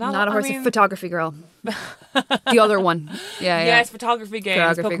 Not a horse photography girl. The other one. Yeah. Yes, photography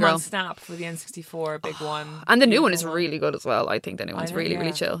games. Photography Pokemon girl. Snap for the N64, big one. And the new one is really good as well. I think the new one's really,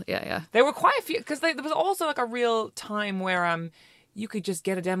 really chill. Yeah. There were quite a few, because there was also like a real time where you could just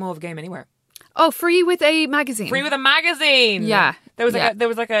get a demo of a game anywhere. Oh, free with a magazine. Free with a magazine. Yeah. There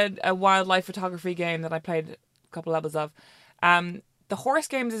was like a wildlife photography game that I played a couple levels of. The horse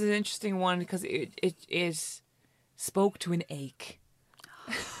games is an interesting one because it spoke to an ache.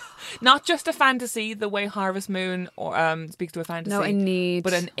 Not just a fantasy, the way Harvest Moon speaks to a fantasy. No, a need.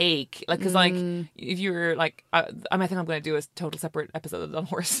 But an ache. Like, because, like, if you're, like... I think I'm going to do a total separate episode on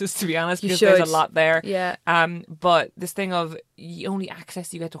horses, to be honest, because there's a lot there. Yeah. But this thing of the only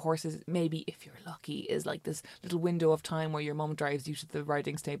access you get to horses, maybe if you're lucky, is, like, this little window of time where your mum drives you to the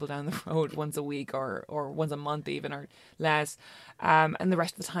riding stable down the road once a week or once a month even, or less. And the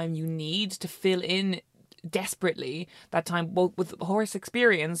rest of the time you need to fill in desperately that time with horse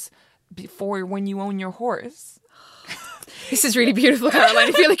experience before when you own your horse. This is really beautiful, Caroline.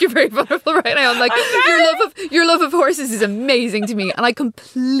 I feel like you're very vulnerable right now. I'm like, your love of horses is amazing to me, and I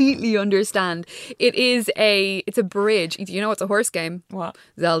completely understand. It's a bridge. Do you know what's a horse game? What?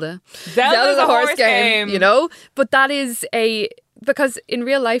 Zelda's a horse game. You know, but that is because in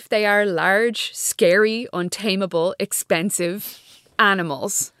real life they are large, scary, untamable, expensive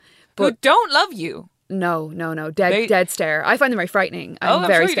animals, but who don't love you. No. Dead stare. I find them very frightening. I'm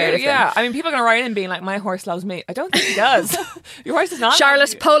very scared of them. Yeah. I mean, people are going to write in being like, my horse loves me. I don't think he does. Your horse does not.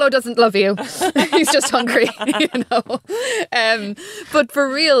 Charlotte, Polo doesn't love you. He's just hungry, you know. But for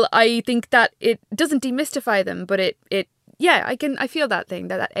real, I think that it doesn't demystify them, but it I feel that thing,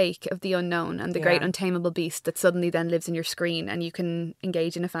 that ache of the unknown and the great untamable beast that suddenly then lives in your screen, and you can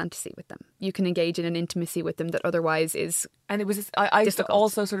engage in a fantasy with them. You can engage in an intimacy with them that otherwise is. And it was I used to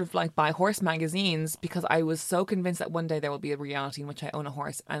also sort of like buy horse magazines because I was so convinced that one day there will be a reality in which I own a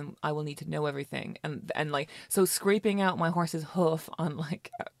horse and I will need to know everything, and like, so scraping out my horse's hoof on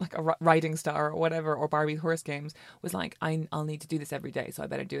like a riding star or whatever, or Barbie's horse games was like, I'll need to do this every day, so I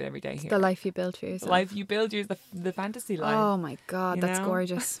better do it every day here. The life you build for yourself. The life you build is the fantasy life. Oh my God, that's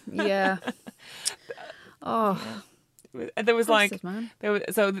gorgeous. Yeah. Oh. There was like, horses,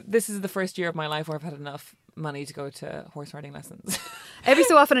 so this is the first year of my life where I've had enough money to go to horse riding lessons. Every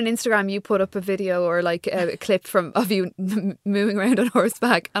so often on Instagram you put up a video or like a clip of you moving around on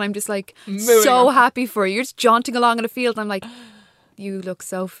horseback, and I'm just like happy for you. You're just jaunting along in a field, and I'm like, you look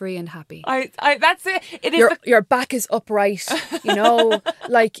so free and happy. That's it. It is your back is upright, you know,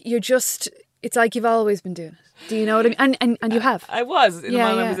 like you're just. It's like you've always been doing it. Do you know what I mean? And you have. I was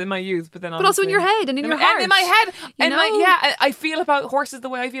while I was in my youth, but then also in your head and in your heart. And in my head. I feel about horses the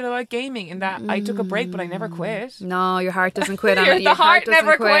way I feel about gaming, in that I took a break, but I never quit. No, your heart doesn't quit. The heart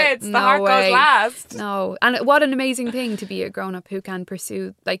never quits. The heart goes last. No, and what an amazing thing to be a grown up who can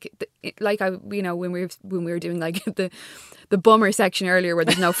pursue when we were doing like the bummer section earlier where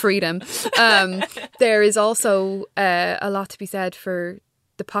there's no freedom. There is also a lot to be said for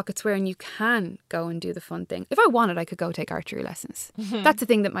the pockets wherein you can go and do the fun thing. If I wanted, I could go take archery lessons. Mm-hmm. That's a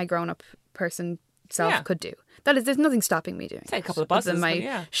thing that my grown-up person self could do. That is, there's nothing stopping me doing. Say a couple of buses, other than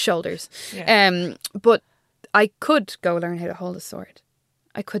my shoulders. Yeah. But I could go learn how to hold a sword.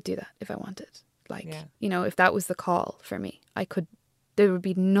 I could do that if I wanted. You know, if that was the call for me, I could. There would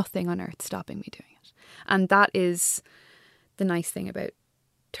be nothing on earth stopping me doing it. And that is the nice thing about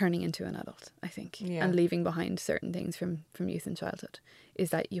turning into an adult, I think, and leaving behind certain things from youth and childhood, is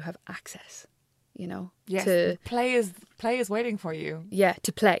that you have access you know. Yes, To play is waiting for you. Yeah,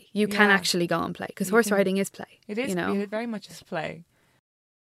 to play. You can Yeah. actually go and play because horse riding is play. It is, you know. it very much is play.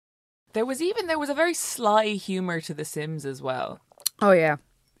 There was a very sly humour to The Sims as well. Oh yeah.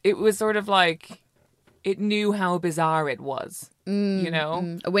 It was sort of like it knew how bizarre it was. You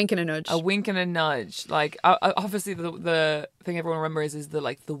know, A wink and a nudge. a wink and a nudge. Like obviously the thing everyone remembers is the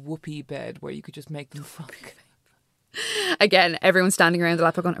whoopee bed where you could just make them fuck. Again, everyone's standing around the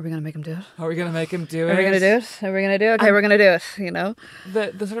laptop going, "Are we going to make him do it? Are we gonna make him do it? Are we going to do it? Are we going to do it? Okay, we're going to do it." You know.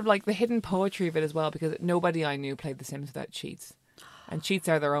 The sort of like the hidden poetry of it as well, because nobody I knew played The Sims without cheats. And cheats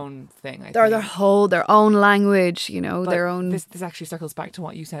are their own thing, I They're think. their own language, you know, But their own. This actually circles back to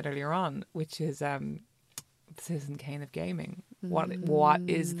what you said earlier on, which is Citizen Kane of gaming. What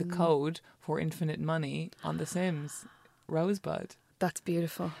is the code for infinite money on The Sims? Rosebud. That's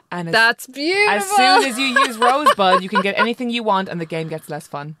beautiful. And That's beautiful. as soon as you use Rosebud, you can get anything you want, and the game gets less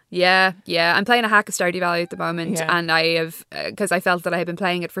fun. Yeah. I'm playing a hack of Stardew Valley at the moment, Yeah. and I have because I felt that I had been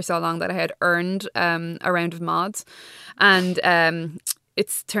playing it for so long that I had earned a round of mods, and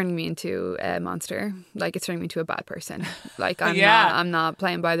it's turning me into a monster. Like, it's turning me into a bad person. Like, I'm not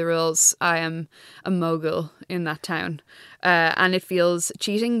playing by the rules. I am a mogul in that town, and it feels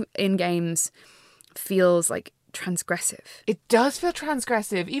cheating in games feels like transgressive. It does feel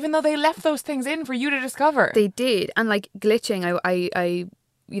transgressive, even though they left those things in for you to discover. They did. And like glitching, I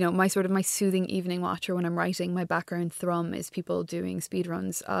you know, my soothing evening watch, or when I'm writing, my background thrum is people doing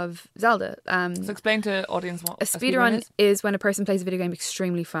speedruns of Zelda. So explain to audience what A speedrun is when a person plays a video game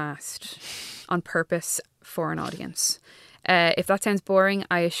extremely fast on purpose for an audience. If that sounds boring,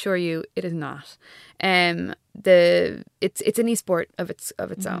 I assure you it is not. It's an esport of its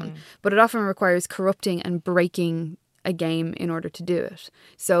own, but it often requires corrupting and breaking a game in order to do it.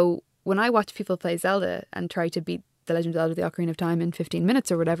 So when I watch people play Zelda and try to beat The Legend of Zelda: The Ocarina of Time in 15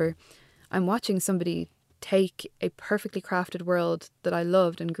 minutes or whatever, I'm watching somebody take a perfectly crafted world that I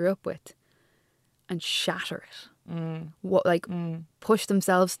loved and grew up with and shatter it. Push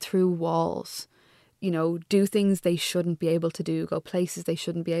themselves through walls. You know, do things they shouldn't be able to do, go places they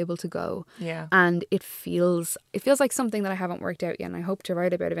shouldn't be able to go. Yeah. And it feels like something that I haven't worked out yet, and I hope to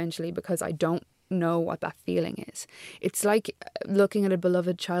write about eventually, because I don't know what that feeling is. It's like looking at a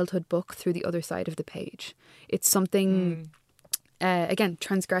beloved childhood book through the other side of the page. It's something again,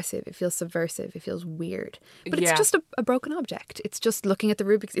 transgressive. It feels subversive. It feels weird. But it's just a broken object. It's just looking at the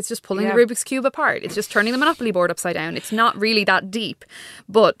Rubik's. It's just pulling the Rubik's Cube apart. It's just turning the Monopoly board upside down. It's not really that deep,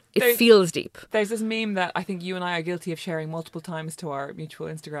 but it feels deep. There's this meme that I think you and I are guilty of sharing multiple times to our mutual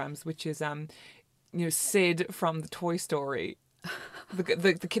Instagrams, which is Sid from the Toy Story.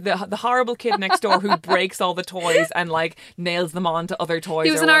 The horrible kid next door who breaks all the toys and like nails them onto other toys.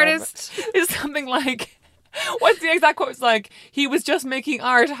 He was an artist. It's something like, what's the exact quote? It's like, he was just making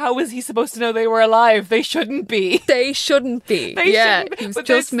art. How was he supposed to know they were alive? They shouldn't be. They shouldn't be. Shouldn't be. He was But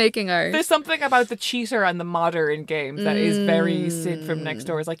just making art. There's something about the cheater and the modder in games that is very Sid from next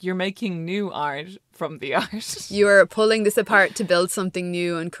door. It's like, you're making new art from the art. You are pulling this apart to build something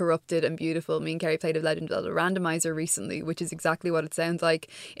new and corrupted and beautiful. Me and Kerry played a Legend of Zelda randomizer recently, which is exactly what it sounds like,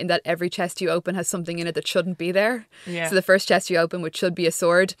 in that every chest you open has something in it that shouldn't be there. Yeah. So the first chest you open, which should be a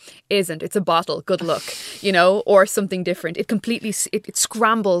sword, isn't. It's a bottle. Good luck. You know, or something different. It completely it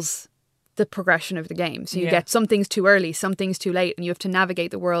scrambles the progression of the game. So you get some things too early, some things too late, and you have to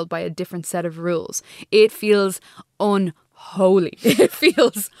navigate the world by a different set of rules. It feels unholy. It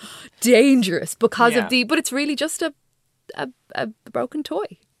feels dangerous because of but it's really just a broken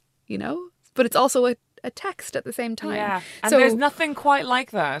toy, you know? But it's also a text at the same time. Yeah, and so, there's nothing quite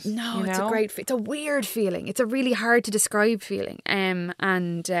like that. No, you it's know? it's a weird feeling. It's a really hard to describe feeling.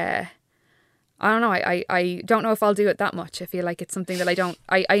 I don't know. I don't know if I'll do it that much. I feel like it's something that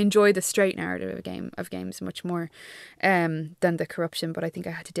I enjoy the straight narrative of games much more than the corruption. But I think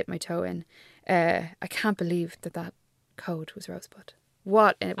I had to dip my toe in. I can't believe that code was Rosebud.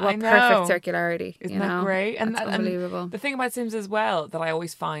 What perfect circularity. Isn't that great? And that's unbelievable. And the thing about Sims as well that I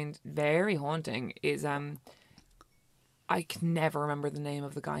always find very haunting is I can never remember the name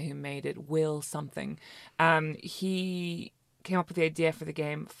of the guy who made it. Will something. He came up with the idea for the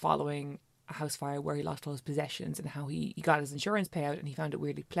game following a house fire where he lost all his possessions, and how he got his insurance payout, and he found it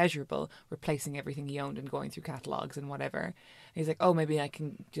weirdly pleasurable replacing everything he owned and going through catalogs and whatever. And he's like, oh, maybe I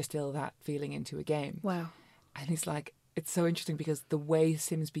can distill that feeling into a game. Wow. And he's like, it's so interesting because the way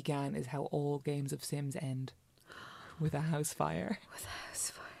Sims began is how all games of Sims end, with a house fire. With a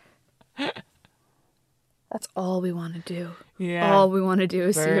house fire. That's all we want to do. Yeah. All we want to do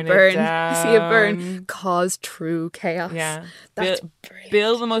is see it burn, cause true chaos. Yeah. That's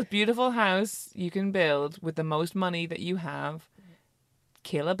build the most beautiful house you can build with the most money that you have.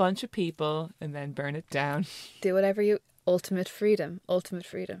 kill a bunch of people and then burn it down. Do whatever you... Ultimate freedom.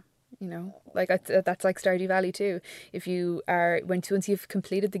 You know, like that's like Stardew Valley too. If you are once you've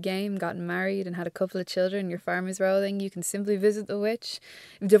completed the game, gotten married, and had a couple of children, your farm is rolling, you can simply visit the witch,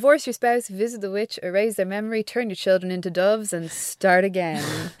 divorce your spouse, visit the witch, erase their memory, turn your children into doves, and start again.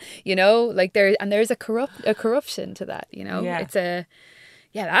 You know, like there's a corruption to that. You know, it's a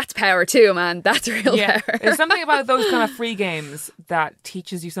that's power too, man. That's real power. There's something about those kind of free games that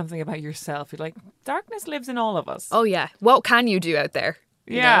teaches you something about yourself. You're like, darkness lives in all of us. Oh yeah, what can you do out there?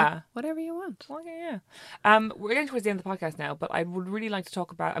 You know, whatever you want. Okay, yeah. We're getting towards the end of the podcast now, but I would really like to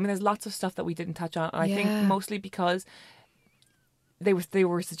talk about... I mean, there's lots of stuff that we didn't touch on, and I think mostly because they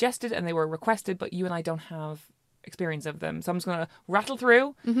were suggested and they were requested, but you and I don't have experience of them. So I'm just going to rattle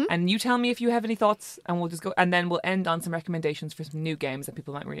through, and you tell me if you have any thoughts, and we'll just go, and then we'll end on some recommendations for some new games that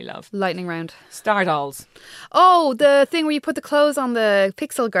people might really love. Lightning round. Star Dolls. Oh, the thing where you put the clothes on the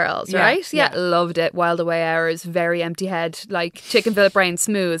pixel girls, right? Yeah, loved it. While Away Hours, very empty head, like chicken fillet brain,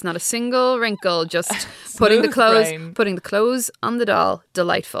 smooth, not a single wrinkle, just putting the clothes on the doll.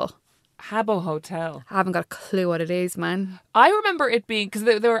 Delightful. Habbo Hotel. I haven't got a clue what it is, man. I remember it being... Because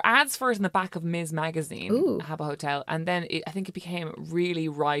there were ads for it in the back of Ms. Magazine, Ooh. Habbo Hotel, and then I think it became really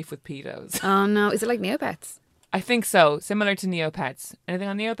rife with pedos. Oh, no. Is it like Neopets? I think so. Similar to Neopets. Anything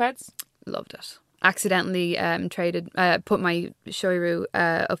on Neopets? Loved it. Accidentally put my Shoiru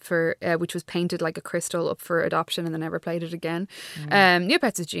up for, which was painted like a crystal, up for adoption, and then never played it again.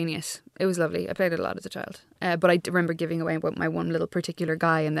 Neopets is genius. It was lovely. I played it a lot as a child. But I remember giving away my one little particular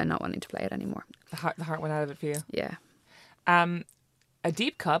guy and then not wanting to play it anymore. The heart went out of it for you. Yeah. A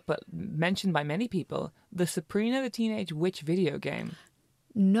deep cut, but mentioned by many people, the Sabrina the Teenage Witch video game.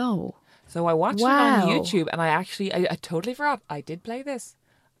 No. So I watched it on YouTube, and I totally forgot. I did play this.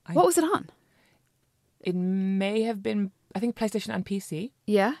 What was it on? It may have been, I think, PlayStation and PC.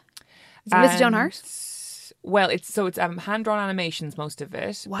 Yeah. Is it Mr. Joan Hart? Well, it's hand-drawn animations, most of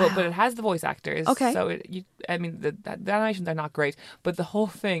it. Wow. But it has the voice actors. Okay. So, the animations are not great. But the whole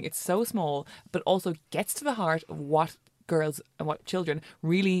thing, it's so small, but also gets to the heart of what girls and what children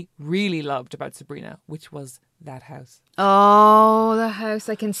really, really loved about Sabrina, which was that house. Oh, the house.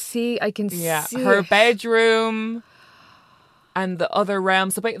 I can see her bedroom... And the other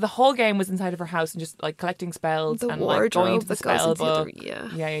realms. So the whole game was inside of her house and just like collecting spells and like going into the spell book.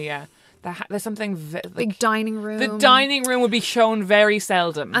 Yeah. There's something big dining room. The dining room would be shown very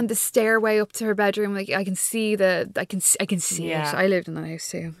seldom. And the stairway up to her bedroom, like I can see it. I lived in that house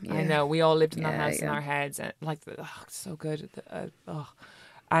too. Yeah. I know. We all lived in that house in our heads, and like, it's so good.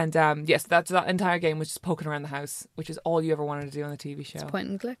 And yes, that entire game was just poking around the house, which is all you ever wanted to do on the TV show. It's point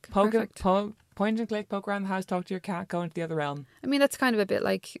and click. Point and click, poke around the house, talk to your cat, go into the other realm. I mean, that's kind of a bit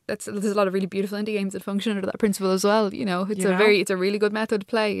like there's a lot of really beautiful indie games that function under that principle as well. You know, it's a really good method to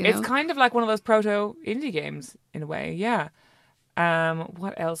play. You know? It's kind of like one of those proto indie games in a way. Yeah.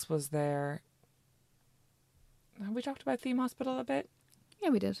 What else was there? Have we talked about Theme Hospital a bit? Yeah,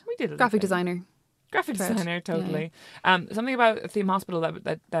 we did. We did. Graphic designer, totally. Yeah. Something about Theme Hospital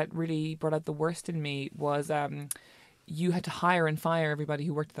that really brought out the worst in me was you had to hire and fire everybody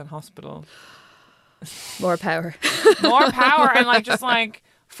who worked at that hospital. More power. And like just like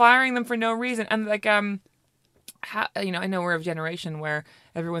firing them for no reason. And like I know we're of a generation where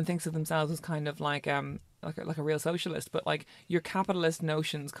everyone thinks of themselves as kind of like a real socialist, but like your capitalist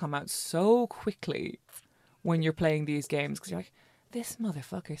notions come out so quickly when you're playing these games because you're like, this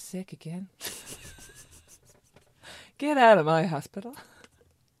motherfucker's sick again. Get out of my hospital.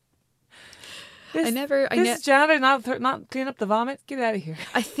 This janitor not clean up the vomit. Get out of here.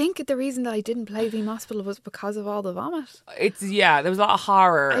 I think the reason that I didn't play Theme Hospital was because of all the vomit. There was a lot of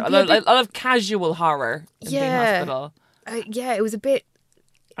horror, a lot of casual horror in Theme Hospital. It was a bit.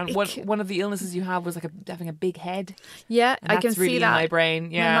 And one of the illnesses you have was like having a big head. Yeah, and I can really see that in my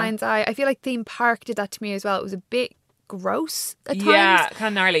brain. Yeah, my mind's eye. I feel like Theme Park did that to me as well. It was a bit gross at times. Yeah, kind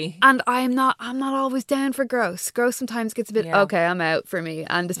of gnarly. And I'm not always down for gross. Gross sometimes gets a bit okay, I'm out for me.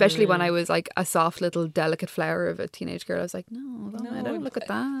 And especially when I was like a soft little delicate flower of a teenage girl, I was like, no, I don't look at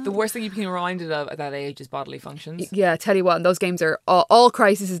that. The worst thing you can be reminded of at that age is bodily functions. Yeah, tell you what, and those games are all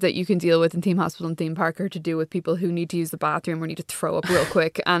crises that you can deal with in Theme Hospital and Theme Park are to do with people who need to use the bathroom or need to throw up real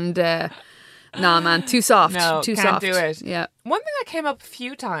quick. And nah, man, too soft. No, too can't soft. do it. Yeah. One thing that came up a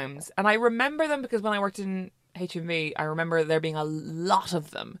few times, and I remember them because when I worked in HMV, I remember there being a lot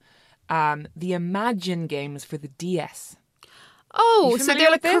of them. The Imagine games for the DS. Oh, You so familiar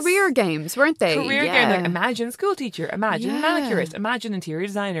they're like with this? career games, weren't they? Career game, like imagine school teacher, imagine Yeah. manicurist, imagine interior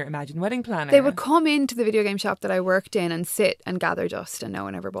designer, imagine wedding planner. They would come into the video game shop that I worked in and sit and gather dust, and no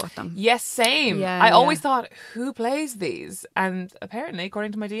one ever bought them. Yes, same. Yeah, I yeah. always thought, who plays these? And apparently,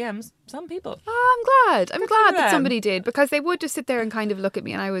 according to my DMs, some people. Oh, I'm glad. I'm glad for that them. somebody did, because they would just sit there and kind of look at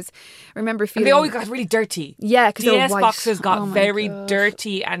me, and I remember feeling. And they always got really dirty. Yeah, because they were DS white. boxes got Oh my very God.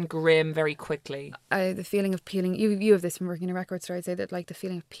 dirty and grim very quickly. The feeling of peeling. You have this from working in a record store. I'd say that like the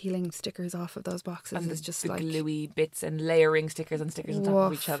feeling of peeling stickers off of those boxes And is just the like gluey bits and layering stickers on stickers on top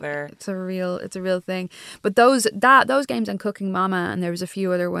of each other. It's a real thing. But those games on Cooking Mama, and there was a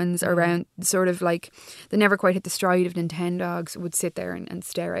few other ones around, sort of like they never quite hit the stride of Nintendogs, would sit there and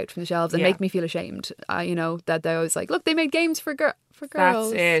stare out from the shelves and Yeah. make me feel ashamed. That they was like, look, they made games for girls,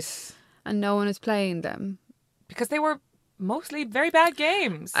 That's it. and no one is playing them. Because they were mostly very bad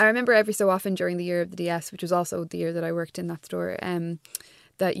games. I remember every so often during the year of the DS, which was also the year that I worked in that store,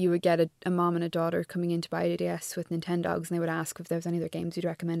 that you would get a mom and a daughter coming in to buy a DS with Nintendogs, and they would ask if there was any other games you'd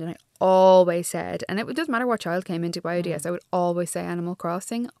recommend, and I always said, and it doesn't matter what child came in to buy a DS, I would always say Animal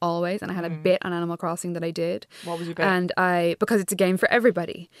Crossing, always, and I had a bit on Animal Crossing that I did. What was your bit? And because it's a game for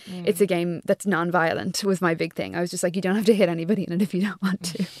everybody. It's a game that's non-violent was my big thing. I was just like, you don't have to hit anybody in it if you don't want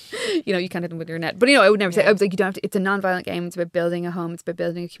to. You can hit them with your net. But I would never say, I was like, you don't have to, it's a non-violent game. It's about building a home. It's about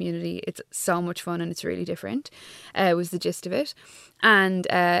building a community. It's so much fun and it's really different. Was the gist of it. And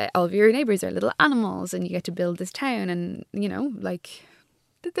all of your neighbours are little animals and you get to build this town and, like...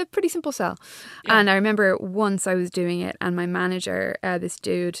 They're pretty simple sell. Yeah. And I remember once I was doing it and my manager, this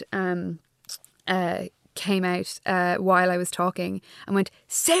dude, came out while I was talking and went,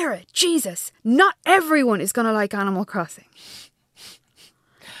 Sarah, Jesus, not everyone is going to like Animal Crossing.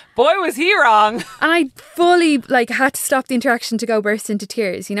 Boy, was he wrong. And I fully had to stop the interaction to go burst into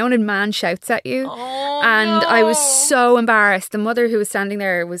tears. You know when a man shouts at you? Oh, and no. I was so embarrassed. The mother who was standing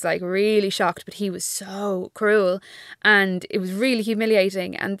there was really shocked, but he was so cruel and it was really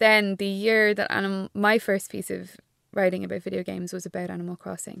humiliating. And then the year that my first piece of writing about video games was about Animal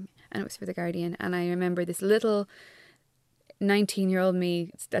Crossing, and it was for The Guardian. And I remember this little 19-year-old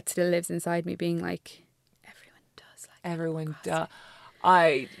me that still lives inside me being like, everyone does like Everyone does.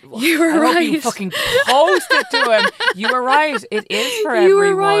 You were right. Hope you fucking post it to him. You were right. It is for You everyone.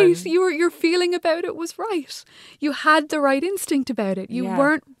 were right. Your feeling about it was right. You had the right instinct about it. You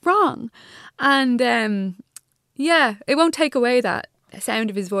weren't wrong. And it won't take away that sound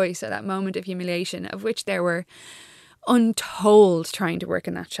of his voice at that moment of humiliation, of which there were untold trying to work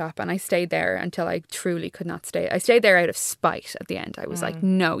in that shop. And I stayed there until I truly could not stay. I stayed there out of spite at the end. I was like,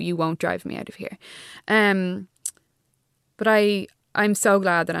 no, you won't drive me out of here. But I'm so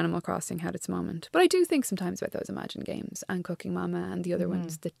glad that Animal Crossing had its moment. But I do think sometimes about those Imagine games and Cooking Mama and the other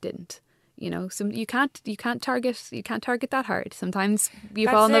ones that didn't. You can't target that hard. Sometimes you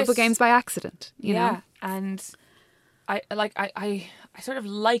fall in love with games by accident. You know? And I sort of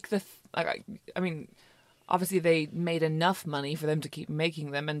like I mean, obviously they made enough money for them to keep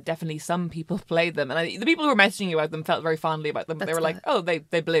making them, and definitely some people played them. And the people who were messaging you about them felt very fondly about them. But they were like, oh, they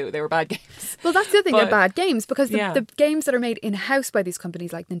blew. They were bad games. Well, that's the other thing. They're bad games because the Yeah. games that are made in-house by these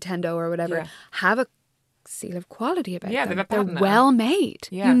companies like Nintendo or whatever have a seal of quality about Yeah, them. they've a They're patent now. well made.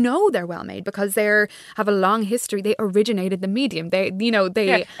 Yeah. You know they're well made because they have a long history. They originated the medium.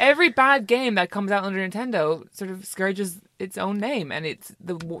 They Every bad game that comes out under Nintendo sort of scourges its own name, and it's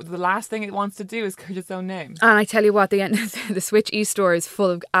the last thing it wants to do is scourge its own name. And I tell you what, the Switch e-store is full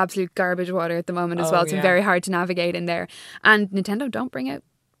of absolute garbage water at the moment as well. It's been very hard to navigate in there. And Nintendo don't bring out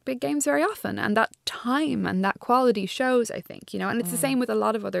big games very often, and that time and that quality shows, I think, and it's the same with a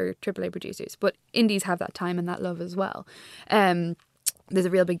lot of other AAA producers, but indies have that time and that love as well. There's a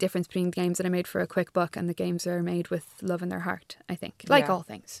real big difference between the games that are made for a quick buck and the games that are made with love in their heart, I think, like all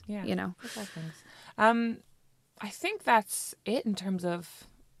things. Like all things. I think that's it in terms of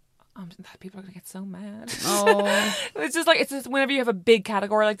people are going to get so mad. Oh. It's just whenever you have a big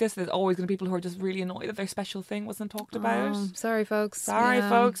category like this, there's always going to be people who are just really annoyed that their special thing wasn't talked about. Sorry, folks. Sorry,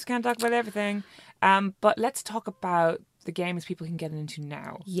 folks. Can't talk about everything. But let's talk about the games people can get into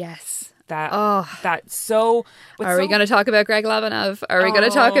now. Yes. Are we going to talk about Greg Lobanov? Are we going to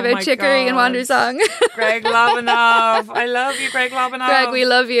talk about Chicory and Wandersong? Greg Lobanov. I love you, Greg Lobanov. Greg, we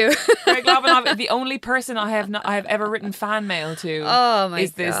love you. Greg Lobanov, the only person I have ever written fan mail to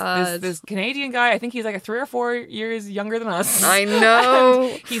is this Canadian guy. I think he's like 3 or 4 years younger than us. I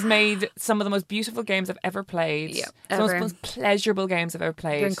know. He's made some of the most beautiful games I've ever played. Yeah, some of the most pleasurable games I've ever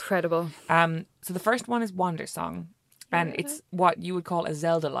played. They're incredible. So the first one is Wandersong. And it's what you would call a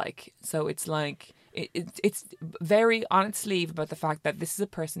Zelda-like. So it's like It's very on its sleeve about the fact that this is a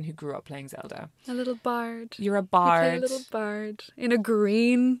person who grew up playing Zelda. A little bard. You're a You bard. play a little bard in a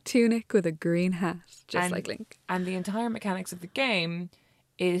green tunic with a green hat, just like Link. And the entire mechanics of the game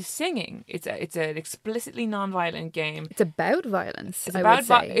is singing. It's an explicitly non-violent game. It's about violence. It's I about would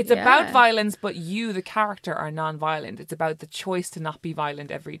say. it's about violence, but you, the character, are non-violent. It's about the choice to not be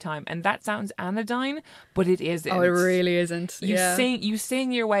violent every time, and that sounds anodyne, but it isn't. Oh, it really isn't. You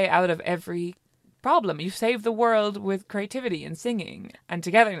sing your way out of every problem. You save the world with creativity and singing and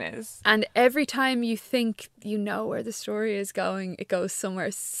togetherness. And every time you think you know where the story is going, it goes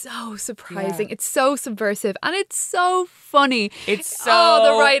somewhere so surprising. Yeah. It's so subversive and it's so funny. It's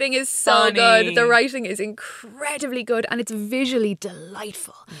the writing is so funny. good. The writing is incredibly good and it's visually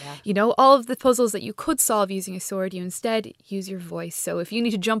delightful. Yeah. You know, all of the puzzles that you could solve using a sword, you instead use your voice. So if you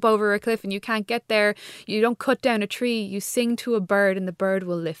need to jump over a cliff and you can't get there, you don't cut down a tree, you sing to a bird and the bird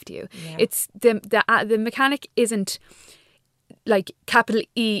will lift you. Yeah. It's the mechanic isn't like capital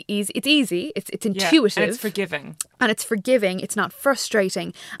E easy. It's easy. It's intuitive. And it's forgiving. And it's forgiving. It's not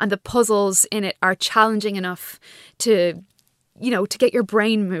frustrating. And the puzzles in it are challenging enough to, you know, to get your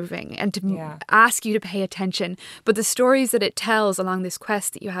brain moving and to ask you to pay attention. But the stories that it tells along this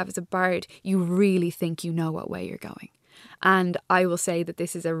quest that you have as a bard, you really think you know what way you're going. And I will say that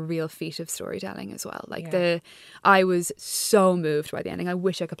this is a real feat of storytelling as well. I was so moved by the ending. I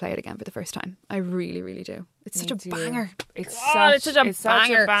wish I could play it again for the first time. I really, really do. It's such a banger. It's such a such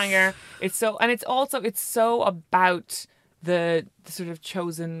a banger. It's so about the sort of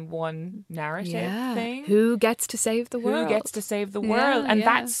chosen one narrative thing. Who gets to save the world? Who gets to save the world? And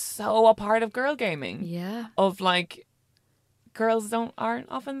that's so a part of girl gaming. Yeah. Of like, girls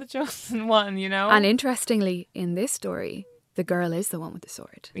aren't often the chosen one, you know? And interestingly, in this story, the girl is the one with the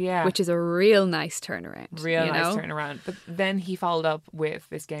sword. Yeah. Which is a real nice turnaround. Turnaround. But then he followed up with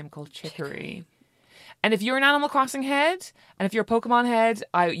this game called Chicory. And if you're an Animal Crossing head, and if you're a Pokemon head,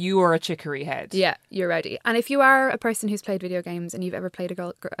 you are a Chicory head. Yeah, you're ready. And if you are a person who's played video games and you've ever played a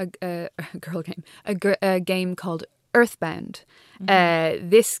game called Earthbound,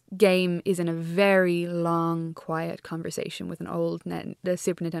 this game is in a very long, quiet conversation with the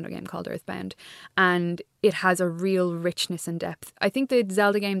Super Nintendo game called Earthbound, and it has a real richness and depth. I think the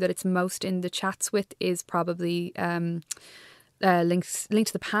Zelda game that it's most in the chats with is probably Link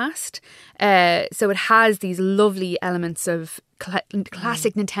to the Past. So it has these lovely elements of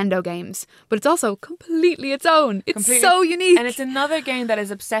classic Nintendo games, but it's also completely its own. It's so unique. And it's another game that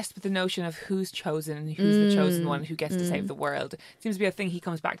is obsessed with the notion of who's chosen and who's the chosen one, who gets to save the world. It seems to be a thing he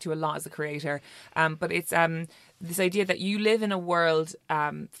comes back to a lot as a creator. But it's this idea that you live in a world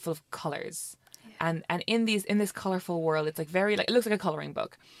full of colours. And in this colourful world, it's like it looks like a colouring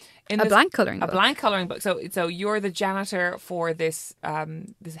book. A blank colouring book. So you're the janitor for this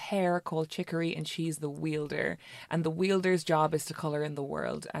hare called Chicory, and she's the wielder. And the wielder's job is to colour in the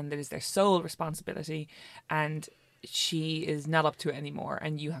world, and it is their sole responsibility. And she is not up to it anymore,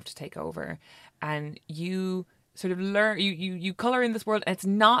 and you have to take over. And you sort of learn, you colour in this world, and it's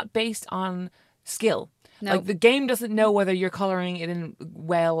not based on skill. No. Like, the game doesn't know whether you're colouring it in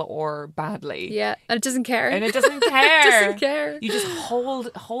well or badly. Yeah, and it doesn't care. And it doesn't care. It doesn't care. You just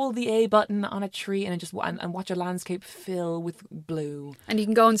hold the A button on a tree and watch a landscape fill with blue. And you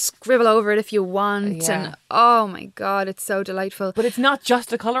can go and scribble over it if you want. Yeah. And oh my God, it's so delightful. But it's not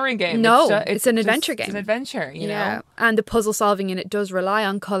just a colouring game. No, it's an adventure game. It's an adventure, you know? And the puzzle solving in it does rely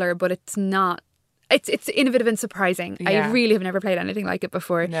on colour, but it's not. It's innovative and surprising. Yeah. I really have never played anything like it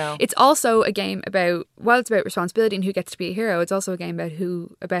before. No. It's also a game about, while it's about responsibility and who gets to be a hero, it's also a game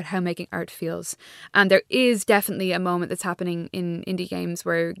about how making art feels. And there is definitely a moment that's happening in indie games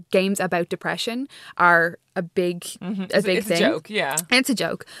where games about depression are a big thing. It's a joke, yeah. It's a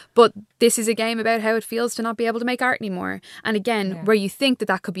joke. But this is a game about how it feels to not be able to make art anymore. And again, where you think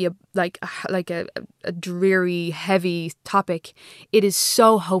that could be a dreary, heavy topic, it is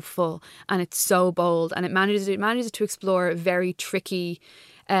so hopeful and it's so bold, and it manages to explore very tricky,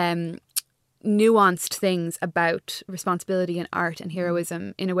 nuanced things about responsibility and art and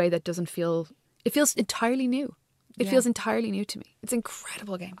heroism in a way that it feels entirely new. It feels entirely new to me. It's an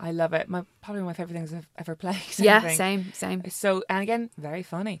incredible game. I love it. Probably my favourite things I've ever played. Same. So, and again, very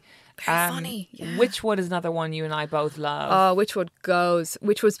funny. Very funny. Yeah. Witchwood is another one you and I both love. Oh, Witchwood goes.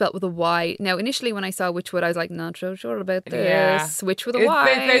 Witchwood spelt with a Y. Now, initially when I saw Witchwood, I was like, not so sure about this. Yeah. Witch with a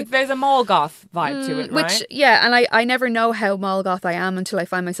Y. There's a Molgoth vibe to it, right? And I never know how Molgoth I am until I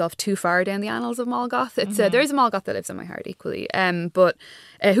find myself too far down the annals of Molgoth. It's there is a Molgoth that lives in my heart equally, but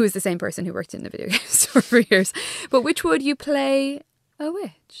who is the same person who worked in the video game store for years. But Witchwood, you play a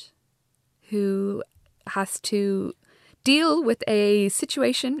witch who has to deal with a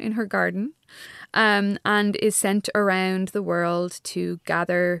situation in her garden, and is sent around the world to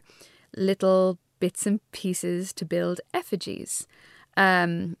gather little bits and pieces to build effigies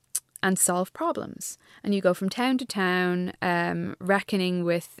and solve problems. And you go from town to town, reckoning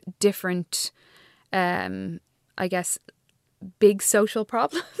with different, I guess, big social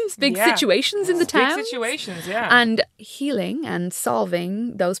problems, big situations in the town. Big situations, yeah. And healing and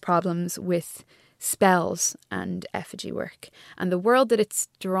solving those problems with spells and effigy work. And the world that it's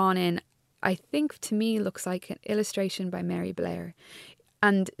drawn in, I think, to me, looks like an illustration by Mary Blair.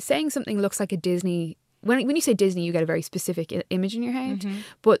 And saying something looks like a Disney, when you say Disney, you get a very specific image in your head.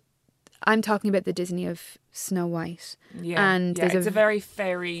 But I'm talking about the Disney of Snow White. Yeah, and it's a very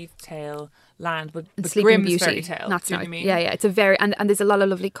fairy tale land, but Sleeping Grimm's Beauty. fairy tale. That's do you know not, what I mean? Yeah, it's a very, and there's a lot of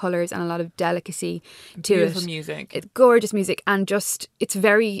lovely colours and a lot of delicacy to Beautiful it. music. It's gorgeous music, and just, it's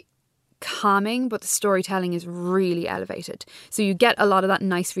very calming, but the storytelling is really elevated. So you get a lot of that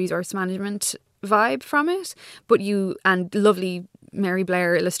nice resource management vibe from it, and lovely Mary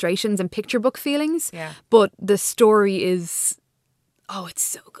Blair illustrations and picture book feelings. Yeah. But the story is, it's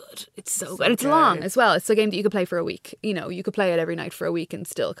so good. It's so good. And it's long as well. It's a game that you could play for a week. You know, you could play it every night for a week and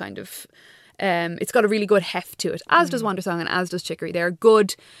still kind of, it's got a really good heft to it, as does Wandersong and as does Chicory. They're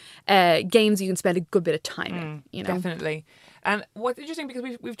good games you can spend a good bit of time in, you know. Definitely. And what's interesting, because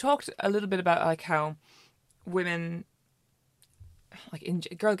we've talked a little bit about like how women, like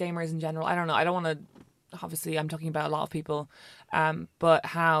girl gamers in general, I don't know, I don't want to, obviously I'm talking about a lot of people, but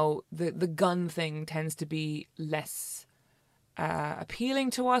how the gun thing tends to be less appealing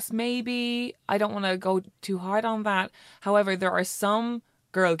to us, maybe. I don't want to go too hard on that. However, there are some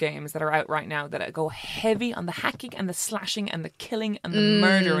girl games that are out right now that go heavy on the hacking and the slashing and the killing and the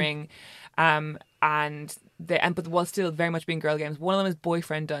murdering, but while still very much being girl games. One of them is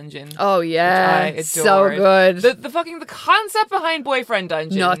Boyfriend Dungeon. Oh yeah, which I so adored. good. The concept behind Boyfriend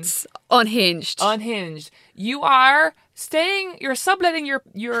Dungeon, Nuts. Unhinged. You're subletting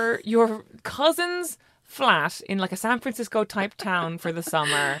your cousin's flat in like a San Francisco type town for the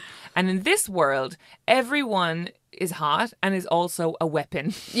summer, and in this world everyone is hot and is also a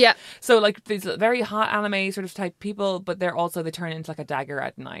weapon. Yeah. So like these very hot anime sort of type people, but they turn into like a dagger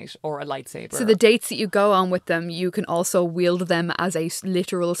at night or a lightsaber. So the dates that you go on with them, you can also wield them as a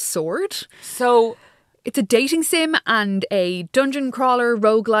literal sword. So it's a dating sim and a dungeon crawler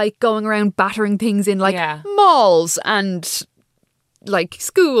roguelike going around battering things in like malls and like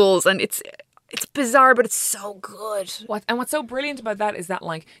schools, and it's bizarre, but it's so good. What's so brilliant about that is that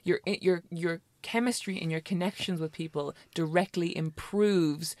like your chemistry and your connections with people directly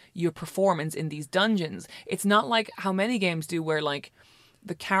improves your performance in these dungeons. It's not like how many games do, where like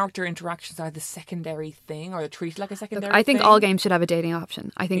the character interactions are the secondary thing, or they're treated like a secondary thing. I think all games should have a dating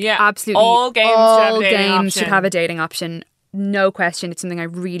option. I think absolutely all games should have a dating option. No question. It's something I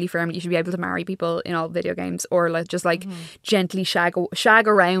really firmly, you should be able to marry people in all video games, or like just like gently shag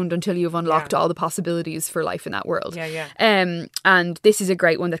around until you've unlocked all the possibilities for life in that world. And this is a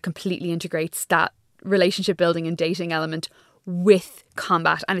great one that completely integrates that relationship building and dating element with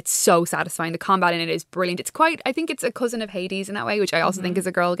combat, and it's so satisfying. The combat in it is brilliant. I think it's a cousin of Hades in that way, which I also think is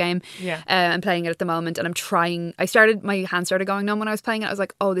a girl game. I'm playing it at the moment, and my hand started going numb when I was playing it. I was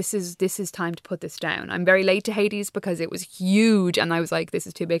like, oh, this is time to put this down. I'm very late to Hades because it was huge, and I was like, this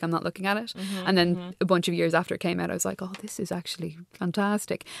is too big, I'm not looking at it. And then a bunch of years after it came out, I was like, oh, this is actually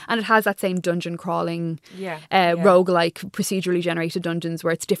fantastic. And it has that same dungeon crawling roguelike procedurally generated dungeons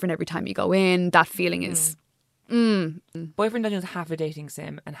where it's different every time you go in. That feeling is Boyfriend Dungeon is half a dating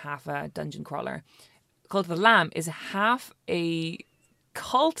sim and half a dungeon crawler. Cult of the Lamb is half a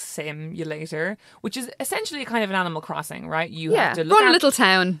cult simulator, which is essentially a kind of an Animal Crossing, right? You have to run a little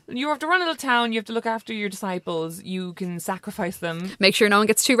town. You have to run a little town. You have to look after your disciples. You can sacrifice them. Make sure no one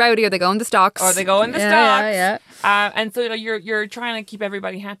gets too rowdy, or they go in the stocks. And so you're trying to keep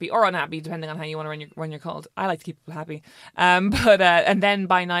everybody happy or unhappy, depending on how you want to run your cult. I like to keep people happy. And then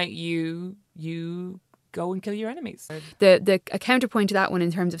by night you go and kill your enemies. A counterpoint to that one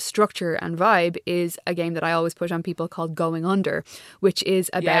in terms of structure and vibe is a game that I always put on people called Going Under, which is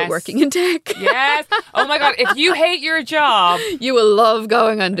about working in tech. Yes. Oh my God. If you hate your job, you will love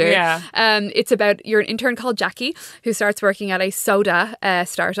Going Under. Yeah. It's about, you're an intern called Jackie who starts working at a soda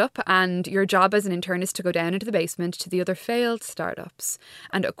startup, and your job as an intern is to go down into the basement to the other failed startups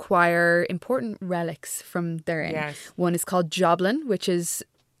and acquire important relics from therein. Yes. One is called Joblin, which is,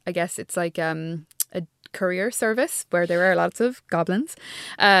 I guess it's like a courier service where there are lots of goblins.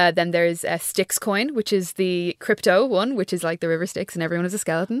 Then there's Styx Coin, which is the crypto one, which is like the river Styx and everyone is a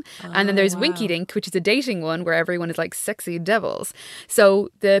skeleton. And then there's Winky Dink, which is a dating one where everyone is like sexy devils. So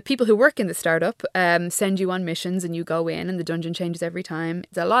the people who work in the startup send you on missions and you go in and the dungeon changes every time.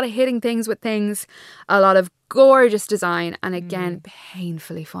 It's a lot of hitting things with things, a lot of gorgeous design, and again,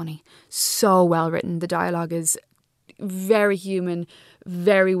 painfully funny. So well written. The dialogue is very human,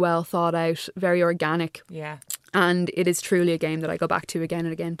 very well thought out, very organic. Yeah. And it is truly a game that I go back to again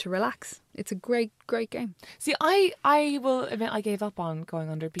and again to relax. It's a great, great game. See, I will admit I gave up on Going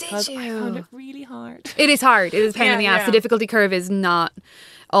Under because Did I you? found it really hard. It is hard. It is a pain in the ass. Yeah. The difficulty curve is not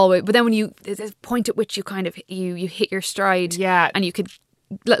always... But then when there's a point at which you kind of, you hit your stride. Yeah. And you could...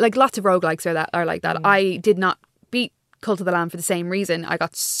 Like lots of roguelikes are like that. I did not beat Cult of the Lamb for the same reason. I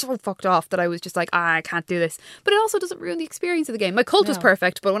got so fucked off that I was just like, I can't do this. But it also doesn't ruin the experience of the game. My cult was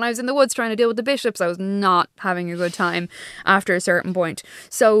perfect, but when I was in the woods trying to deal with the bishops, I was not having a good time after a certain point.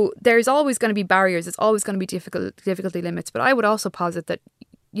 So there's always going to be barriers. It's always going to be difficulty limits. But I would also posit that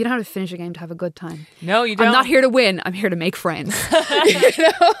you don't have to finish a game to have a good time. No, you don't. I'm not here to win. I'm here to make friends. You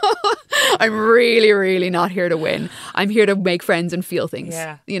know? I'm really, really not here to win. I'm here to make friends and feel things.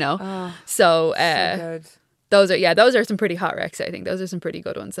 Yeah. You know? Oh, so good. those are some pretty hot wrecks, I think. Those are some pretty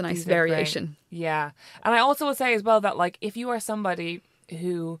good ones. A nice These are variation. great. Yeah. And I also would say as well that, like, if you are somebody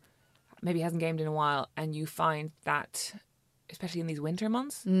who maybe hasn't gamed in a while and you find that, especially in these winter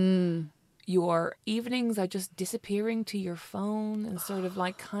months, your evenings are just disappearing to your phone and sort of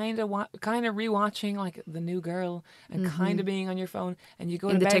like kind of rewatching like The New Girl and kind of being on your phone, and you go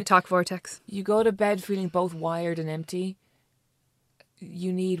In to the bed, TikTok vortex. you go to bed feeling both wired and empty.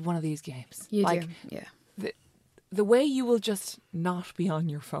 You need one of these games. You like, do. Yeah. the way you will just not be on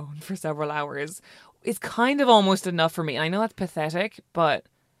your phone for several hours is kind of almost enough for me. And I know that's pathetic, but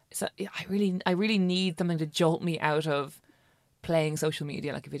I really need something to jolt me out of playing social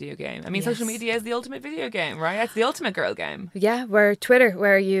media like a video game. I mean, social media is the ultimate video game, right? That's the ultimate girl game. Yeah, where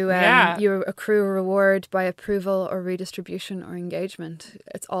you you accrue a reward by approval or redistribution or engagement.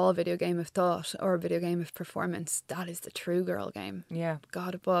 It's all a video game of thought or a video game of performance. That is the true girl game. Yeah.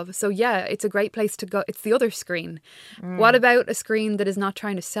 God above. So yeah, it's a great place to go. It's the other screen. What about a screen that is not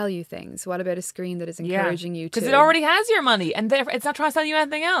trying to sell you things? What about a screen that is encouraging you to... Because it already has your money and therefore it's not trying to sell you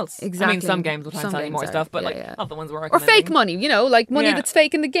anything else. Exactly. I mean, some games will try and sell you more stuff, but not the ones we're Or recommending. fake money, you know, like money that's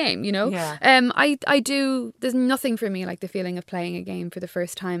fake in the game, you know. Yeah. I do. There's nothing for me like the feeling of playing a game for the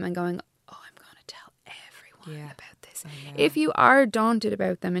first time and going, oh, I'm going to tell everyone about this. If you are daunted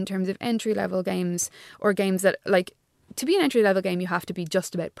about them in terms of entry level games or games that like... To be an entry-level game, you have to be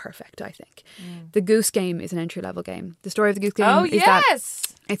just about perfect, I think. The Goose Game is an entry-level game. The story of the Goose Game is that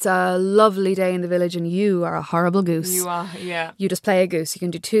it's a lovely day in the village and you are a horrible goose. You are, yeah. You just play a goose. You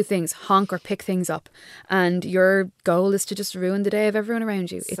can do two things, honk or pick things up. And your goal is to just ruin the day of everyone around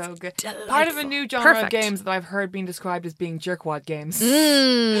you. It's so good. delightful. Part of a new genre Perfect. of games that I've heard being described as being jerkwad games.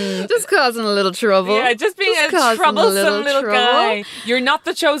 Just causing a little trouble. Yeah, just being a causing troublesome little trouble. guy. You're not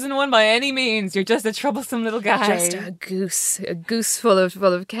the chosen one by any means. You're just a troublesome little guy. Just a goose full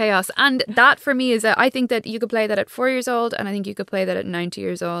of chaos. And that for me is I think that you could play that at 4 years old and I think you could play that at 90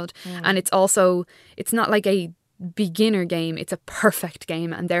 years old. And it's not like a beginner game, it's a perfect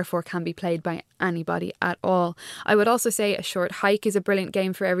game and therefore can be played by anybody at all. I would also say A Short Hike is a brilliant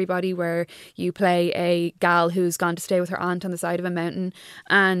game for everybody, where you play a gal who's gone to stay with her aunt on the side of a mountain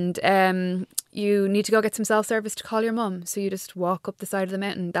and you need to go get some self-service to call your mum, so you just walk up the side of the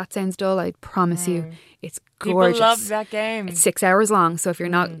mountain. That sounds dull, I promise you. It's gorgeous. People love that game. It's 6 hours long, so if you're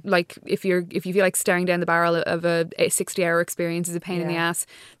not like if you feel like staring down the barrel of a 60-hour experience is a pain in the ass,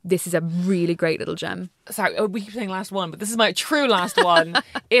 this is a really great little gem. Sorry, we keep saying last one, but this is my true last one.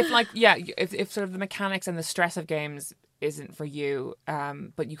 If sort of the mechanics and the stress of games isn't for you,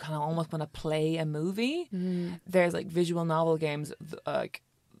 but you kind of almost want to play a movie, there's like visual novel games, like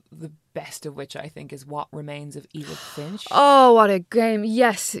the best of which I think is What Remains of Edith Finch. Oh, what a game.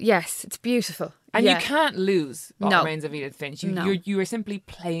 Yes, it's beautiful. And you can't lose What No. Remains of Edith Finch. No. You are simply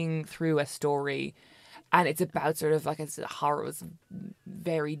playing through a story, and it's about sort of like it's a horror, it's a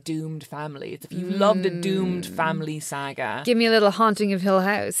very doomed family. If you loved a doomed family saga, Give me a little Haunting of Hill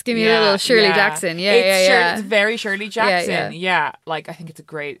House. Give me a little Shirley Jackson. It's very Shirley Jackson. Yeah. Like I think it's a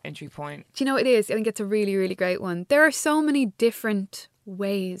great entry point. Do you know what it is? I think it's a really, really great one. There are so many different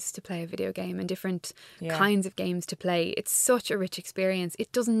ways to play a video game and different kinds of games to play. It's such a rich experience. It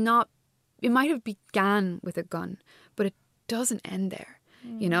might have began with a gun, but it doesn't end there.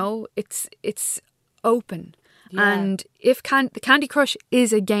 You know, it's open. And if Candy Crush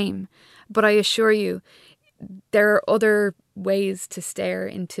is a game, but I assure you there are other ways to stare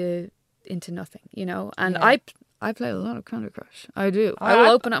into into nothing, you know. And Yeah. I play a lot of Candy Crush. I do. I will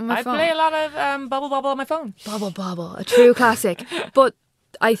open up my phone. I play a lot of Bubble Bobble on my phone. Bubble, a true classic. But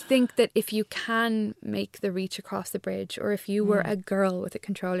I think that if you can make the reach across the bridge, or if you were a girl with a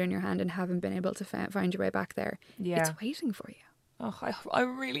controller in your hand and haven't been able to find your way back there, it's waiting for you. Oh, I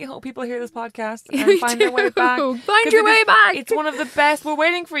really hope people hear this podcast and find their way back. Find your way back. It's one of the best. We're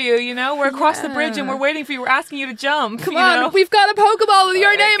waiting for you, you know. We're across the bridge and we're waiting for you. We're asking you to jump. Come on, we've got a Pokeball with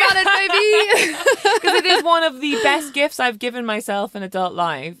your name on it, baby. Because it is one of the best gifts I've given myself in adult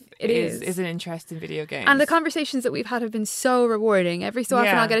life. It is an interest in video games. And the conversations that we've had have been so rewarding. Every so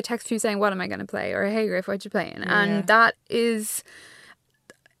often I'll get a text from you saying, what am I going to play? Or, hey, Griff, what you playing? And that is,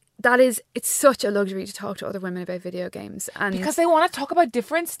 it's such a luxury to talk to other women about video games. And because they want to talk about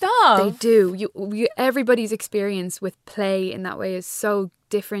different stuff. They do. Everybody's experience with play in that way is so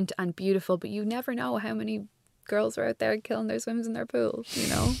different and beautiful, but you never know how many girls are out there killing their swims in their pools, you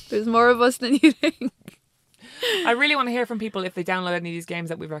know? There's more of us than you think. I really want to hear from people if they download any of these games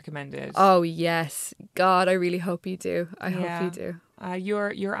that we've recommended. Oh, yes. God, I really hope you do. I hope you do.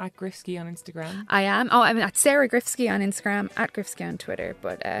 You're at Griffsky on Instagram. I am. Oh, I'm at Sarah Griffsky on Instagram, at Griffsky on Twitter,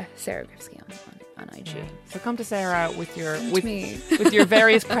 but Sarah Griffsky on IG. Yeah. So come to Sarah with your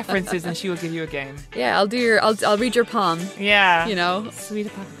various preferences, and she will give you a game. Yeah, I'll read your palm. Yeah, you know, sweet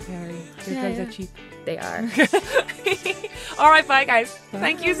apothecary. Your gloves are cheap. They are. All right, bye guys. Bye.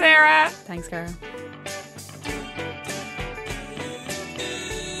 Thank you, Sarah. Thanks, Cara.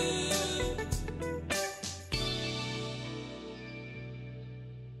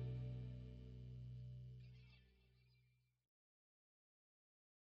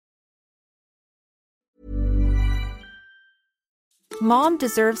 Mom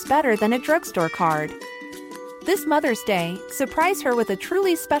deserves better than a drugstore card. This Mother's Day, surprise her with a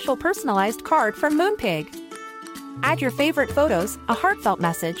truly special personalized card from Moonpig. Add your favorite photos, a heartfelt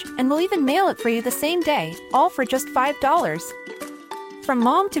message, and we'll even mail it for you the same day, all for just $5. From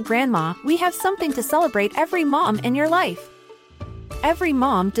mom to grandma, we have something to celebrate every mom in your life. Every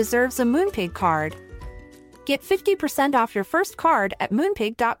mom deserves a Moonpig card. Get 50% off your first card at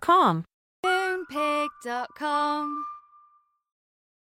moonpig.com. Moonpig.com